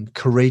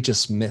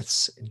courageous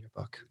myths in your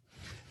book.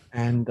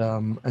 And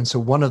so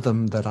one of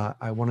them that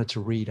I wanted to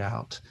read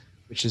out,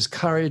 which is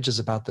courage is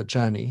about the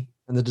journey,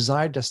 and the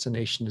desired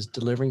destination is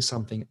delivering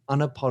something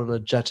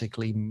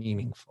unapologetically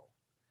meaningful.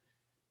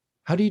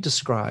 How do you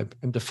describe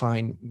and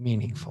define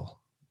meaningful?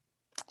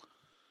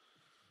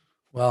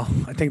 Well,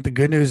 I think the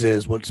good news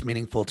is what's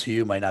meaningful to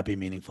you might not be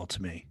meaningful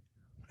to me,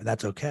 and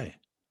that's okay.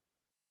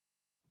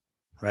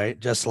 Right?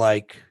 Just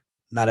like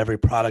not every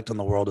product in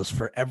the world is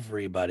for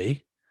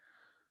everybody.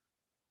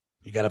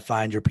 You got to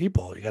find your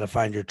people. You got to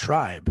find your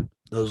tribe,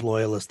 those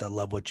loyalists that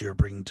love what you're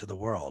bringing to the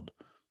world.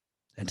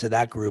 And to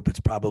that group, it's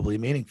probably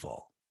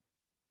meaningful.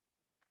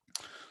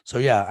 So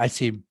yeah, I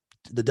see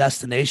the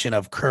destination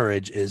of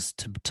courage is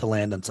to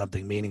land on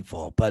something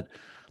meaningful. But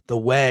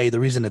the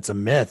reason it's a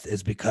myth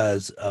is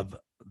because of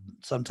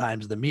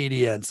sometimes the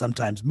media and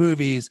sometimes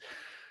movies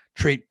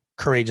treat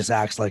courageous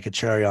acts like a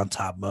cherry on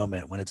top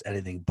moment when it's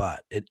anything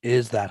but. It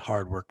is that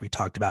hard work we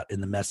talked about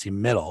in the messy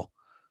middle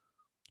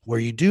where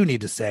you do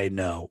need to say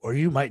no, or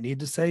you might need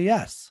to say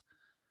yes.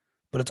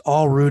 But it's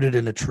all rooted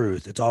in the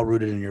truth. It's all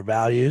rooted in your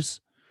values.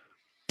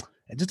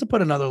 And just to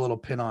put another little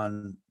pin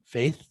on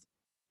faith,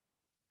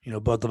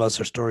 both of us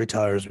are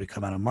storytellers. We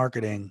come out of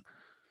marketing.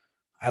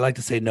 I like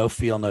to say no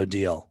feel, no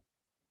deal.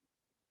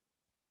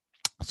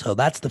 So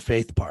that's the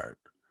faith part.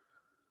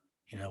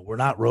 We're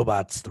not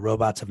robots. The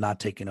robots have not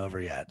taken over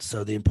yet.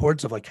 So the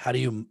importance of how do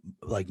you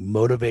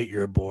motivate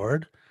your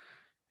board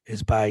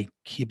is by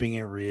keeping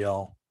it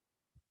real,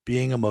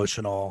 being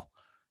emotional,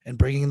 and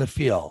bringing the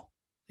feel.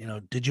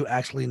 Did you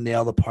actually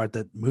nail the part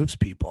that moves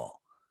people?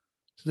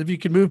 So if you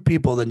can move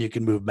people, then you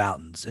can move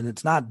mountains. And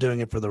it's not doing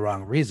it for the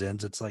wrong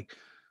reasons. It's like,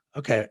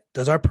 okay,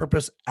 does our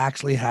purpose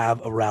actually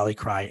have a rally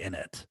cry in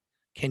it?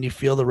 Can you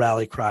feel the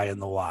rally cry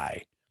and the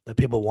why? That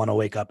people want to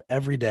wake up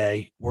every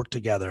day, work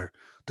together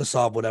to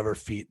solve whatever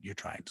feat you're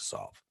trying to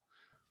solve.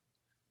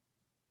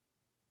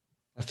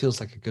 That feels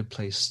like a good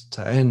place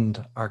to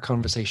end our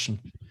conversation.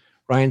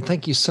 Ryan,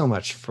 thank you so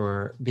much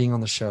for being on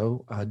the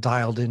show,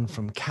 dialed in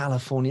from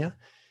California.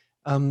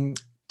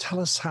 Tell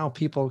us how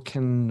people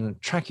can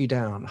track you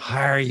down,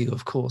 hire you,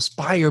 of course,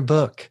 buy your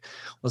book.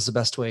 What's the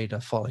best way to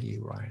follow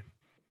you,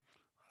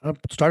 Ryan?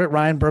 Start at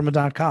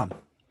ryanburma.com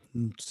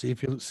and see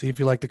if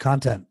you like the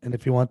content. And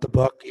if you want the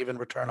book, even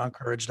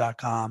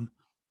returnoncourage.com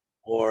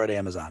or at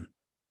Amazon.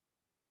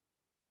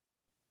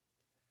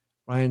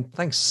 Ryan,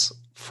 thanks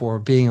for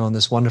being on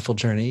this wonderful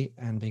journey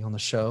and being on the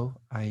show.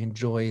 I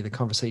enjoy the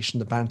conversation,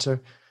 the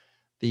banter,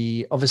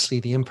 obviously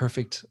the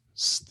imperfect,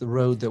 the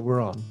road that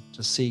we're on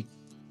to seek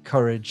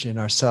courage in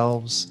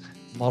ourselves,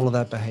 model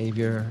that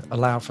behavior,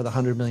 allow for the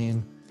 100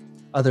 million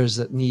others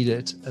that need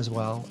it as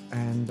well.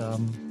 And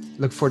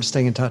look forward to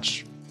staying in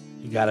touch.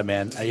 You got it,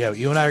 man.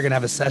 You and I are going to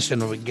have a session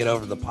where we can get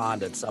over the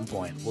pond at some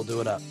point. We'll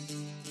do it up.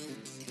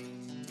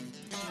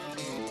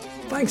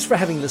 Thanks for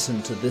having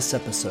listened to this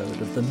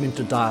episode of the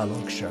Minter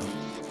Dialogue Show.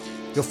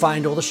 You'll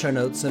find all the show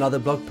notes and other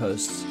blog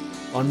posts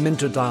on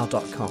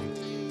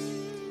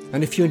minterdial.com.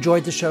 And if you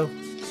enjoyed the show,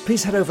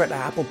 please head over to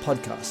Apple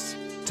Podcasts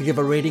to give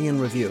a rating and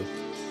review.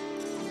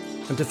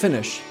 And to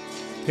finish,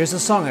 here's a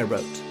song I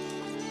wrote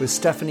with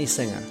Stephanie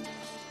Singer,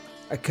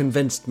 A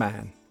Convinced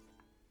Man.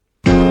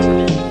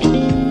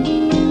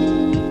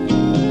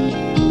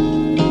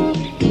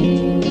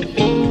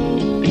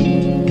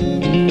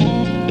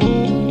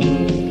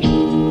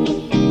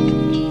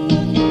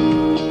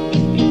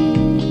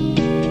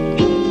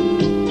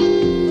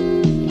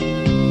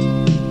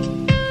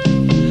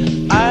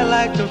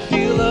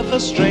 of a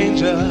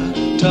stranger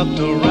tucked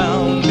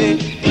around me,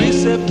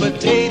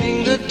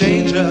 precipitating the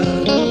danger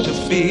to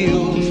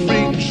feel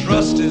free.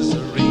 Trust is the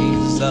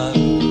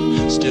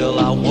reason, still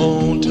I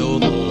won't toe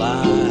the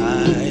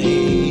line.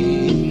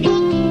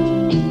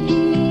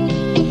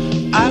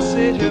 I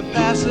sit here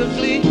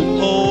passively,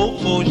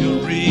 hope for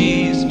your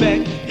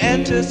respect,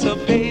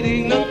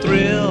 anticipating the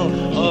thrill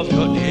of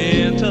your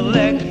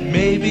intellect.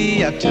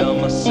 Maybe I tell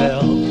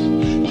myself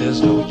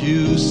there's no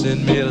use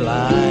in me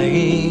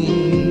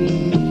lying.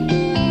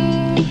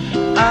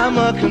 I'm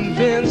a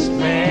convinced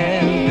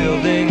man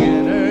building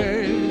an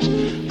urge.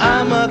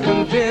 I'm a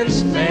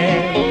convinced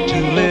man to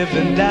live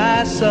and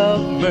die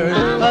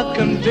submerged. A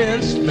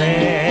convinced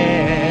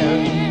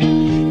man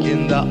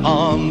in the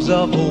arms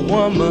of a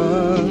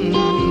woman.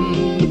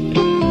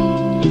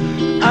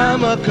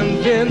 I'm a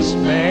convinced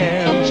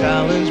man,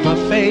 challenge my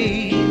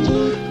fate.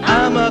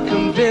 I'm a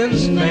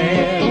convinced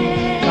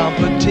man,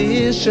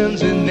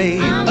 competition's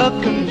innate. A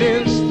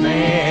convinced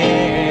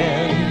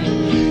man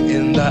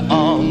in the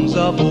arms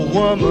of a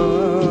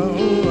woman.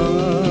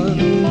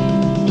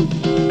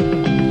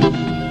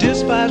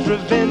 Despise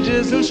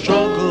revenges and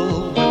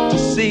struggle with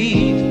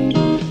deceit.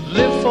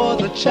 Live for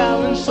the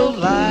challenge so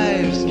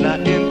life's not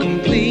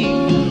incomplete.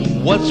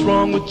 What's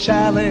wrong with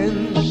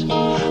challenge?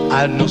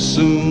 I know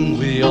soon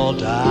we all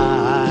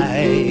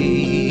die.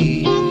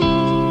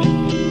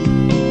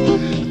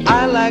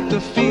 I like the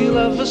feel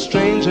of a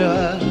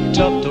stranger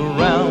tucked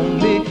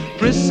around me,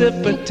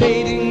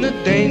 precipitating the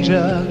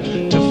danger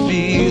to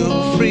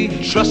feel free.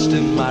 Trust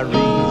in my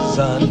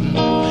reason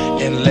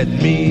and let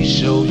me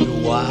show you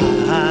why.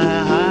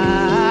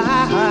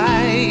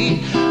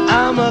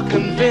 I'm a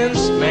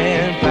convinced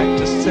man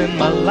practicing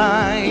my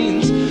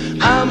lines.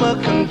 I'm a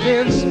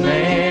convinced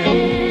man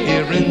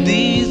here in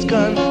these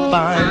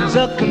confines.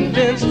 A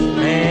convinced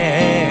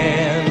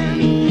man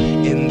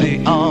in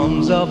the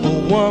arms of a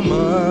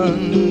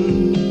woman.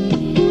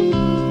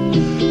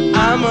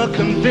 I'm a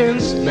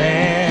convinced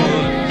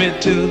man,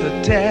 admit to the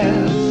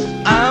test.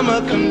 I'm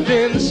a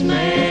convinced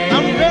man,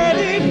 I'm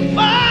ready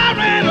for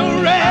an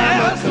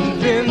arrest. I'm a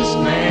convinced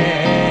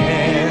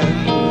man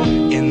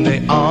in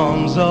the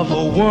arms of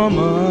a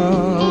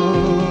woman.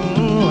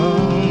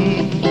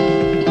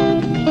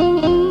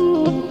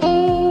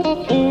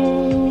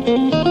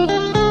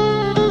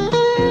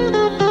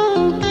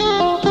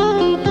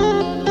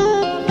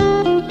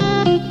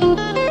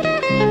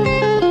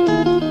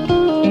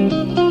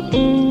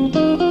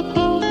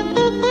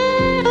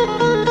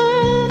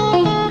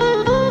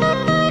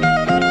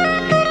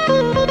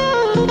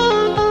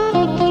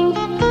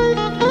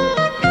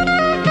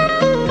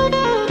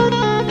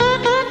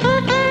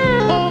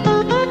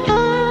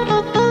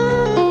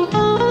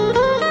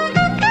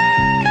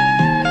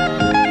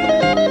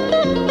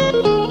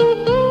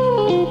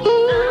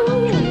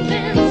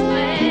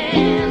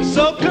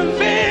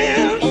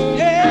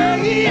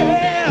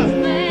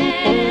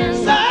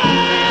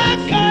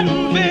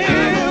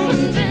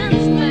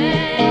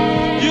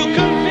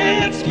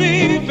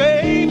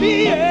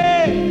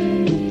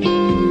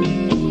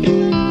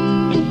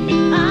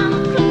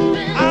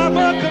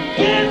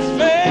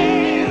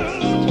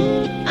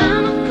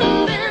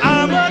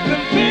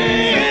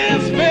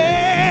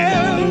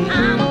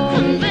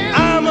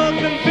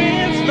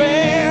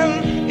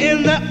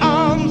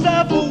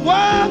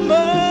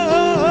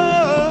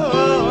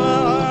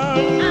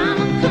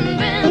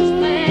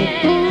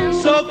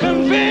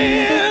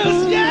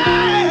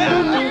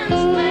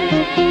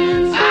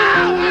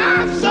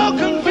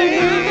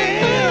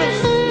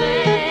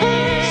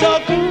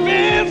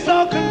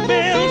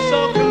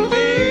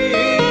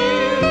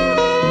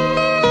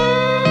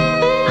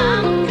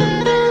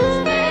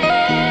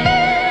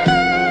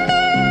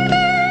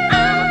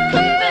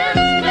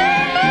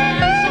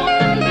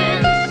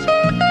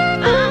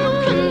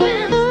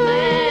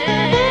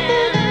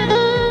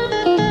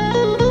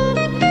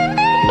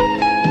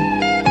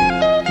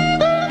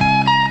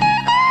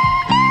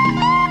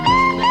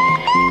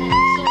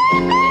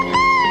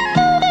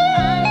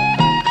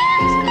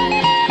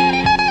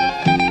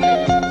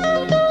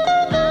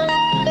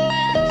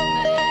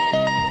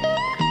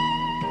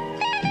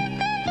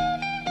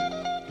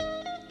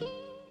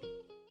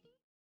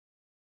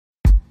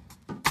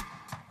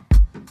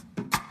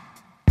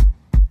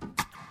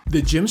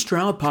 The Jim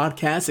Stroud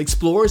Podcast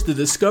explores the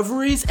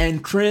discoveries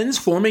and trends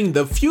forming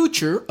the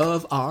future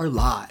of our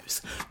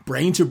lives.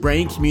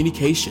 Brain-to-brain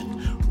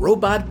communication,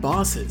 robot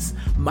bosses,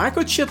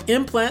 microchip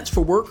implants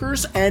for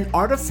workers, and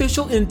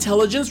artificial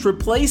intelligence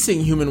replacing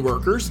human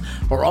workers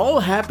are all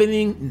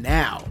happening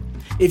now.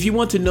 If you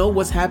want to know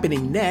what's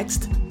happening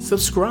next,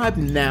 subscribe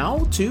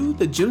now to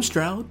the Jim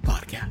Stroud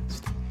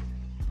Podcast.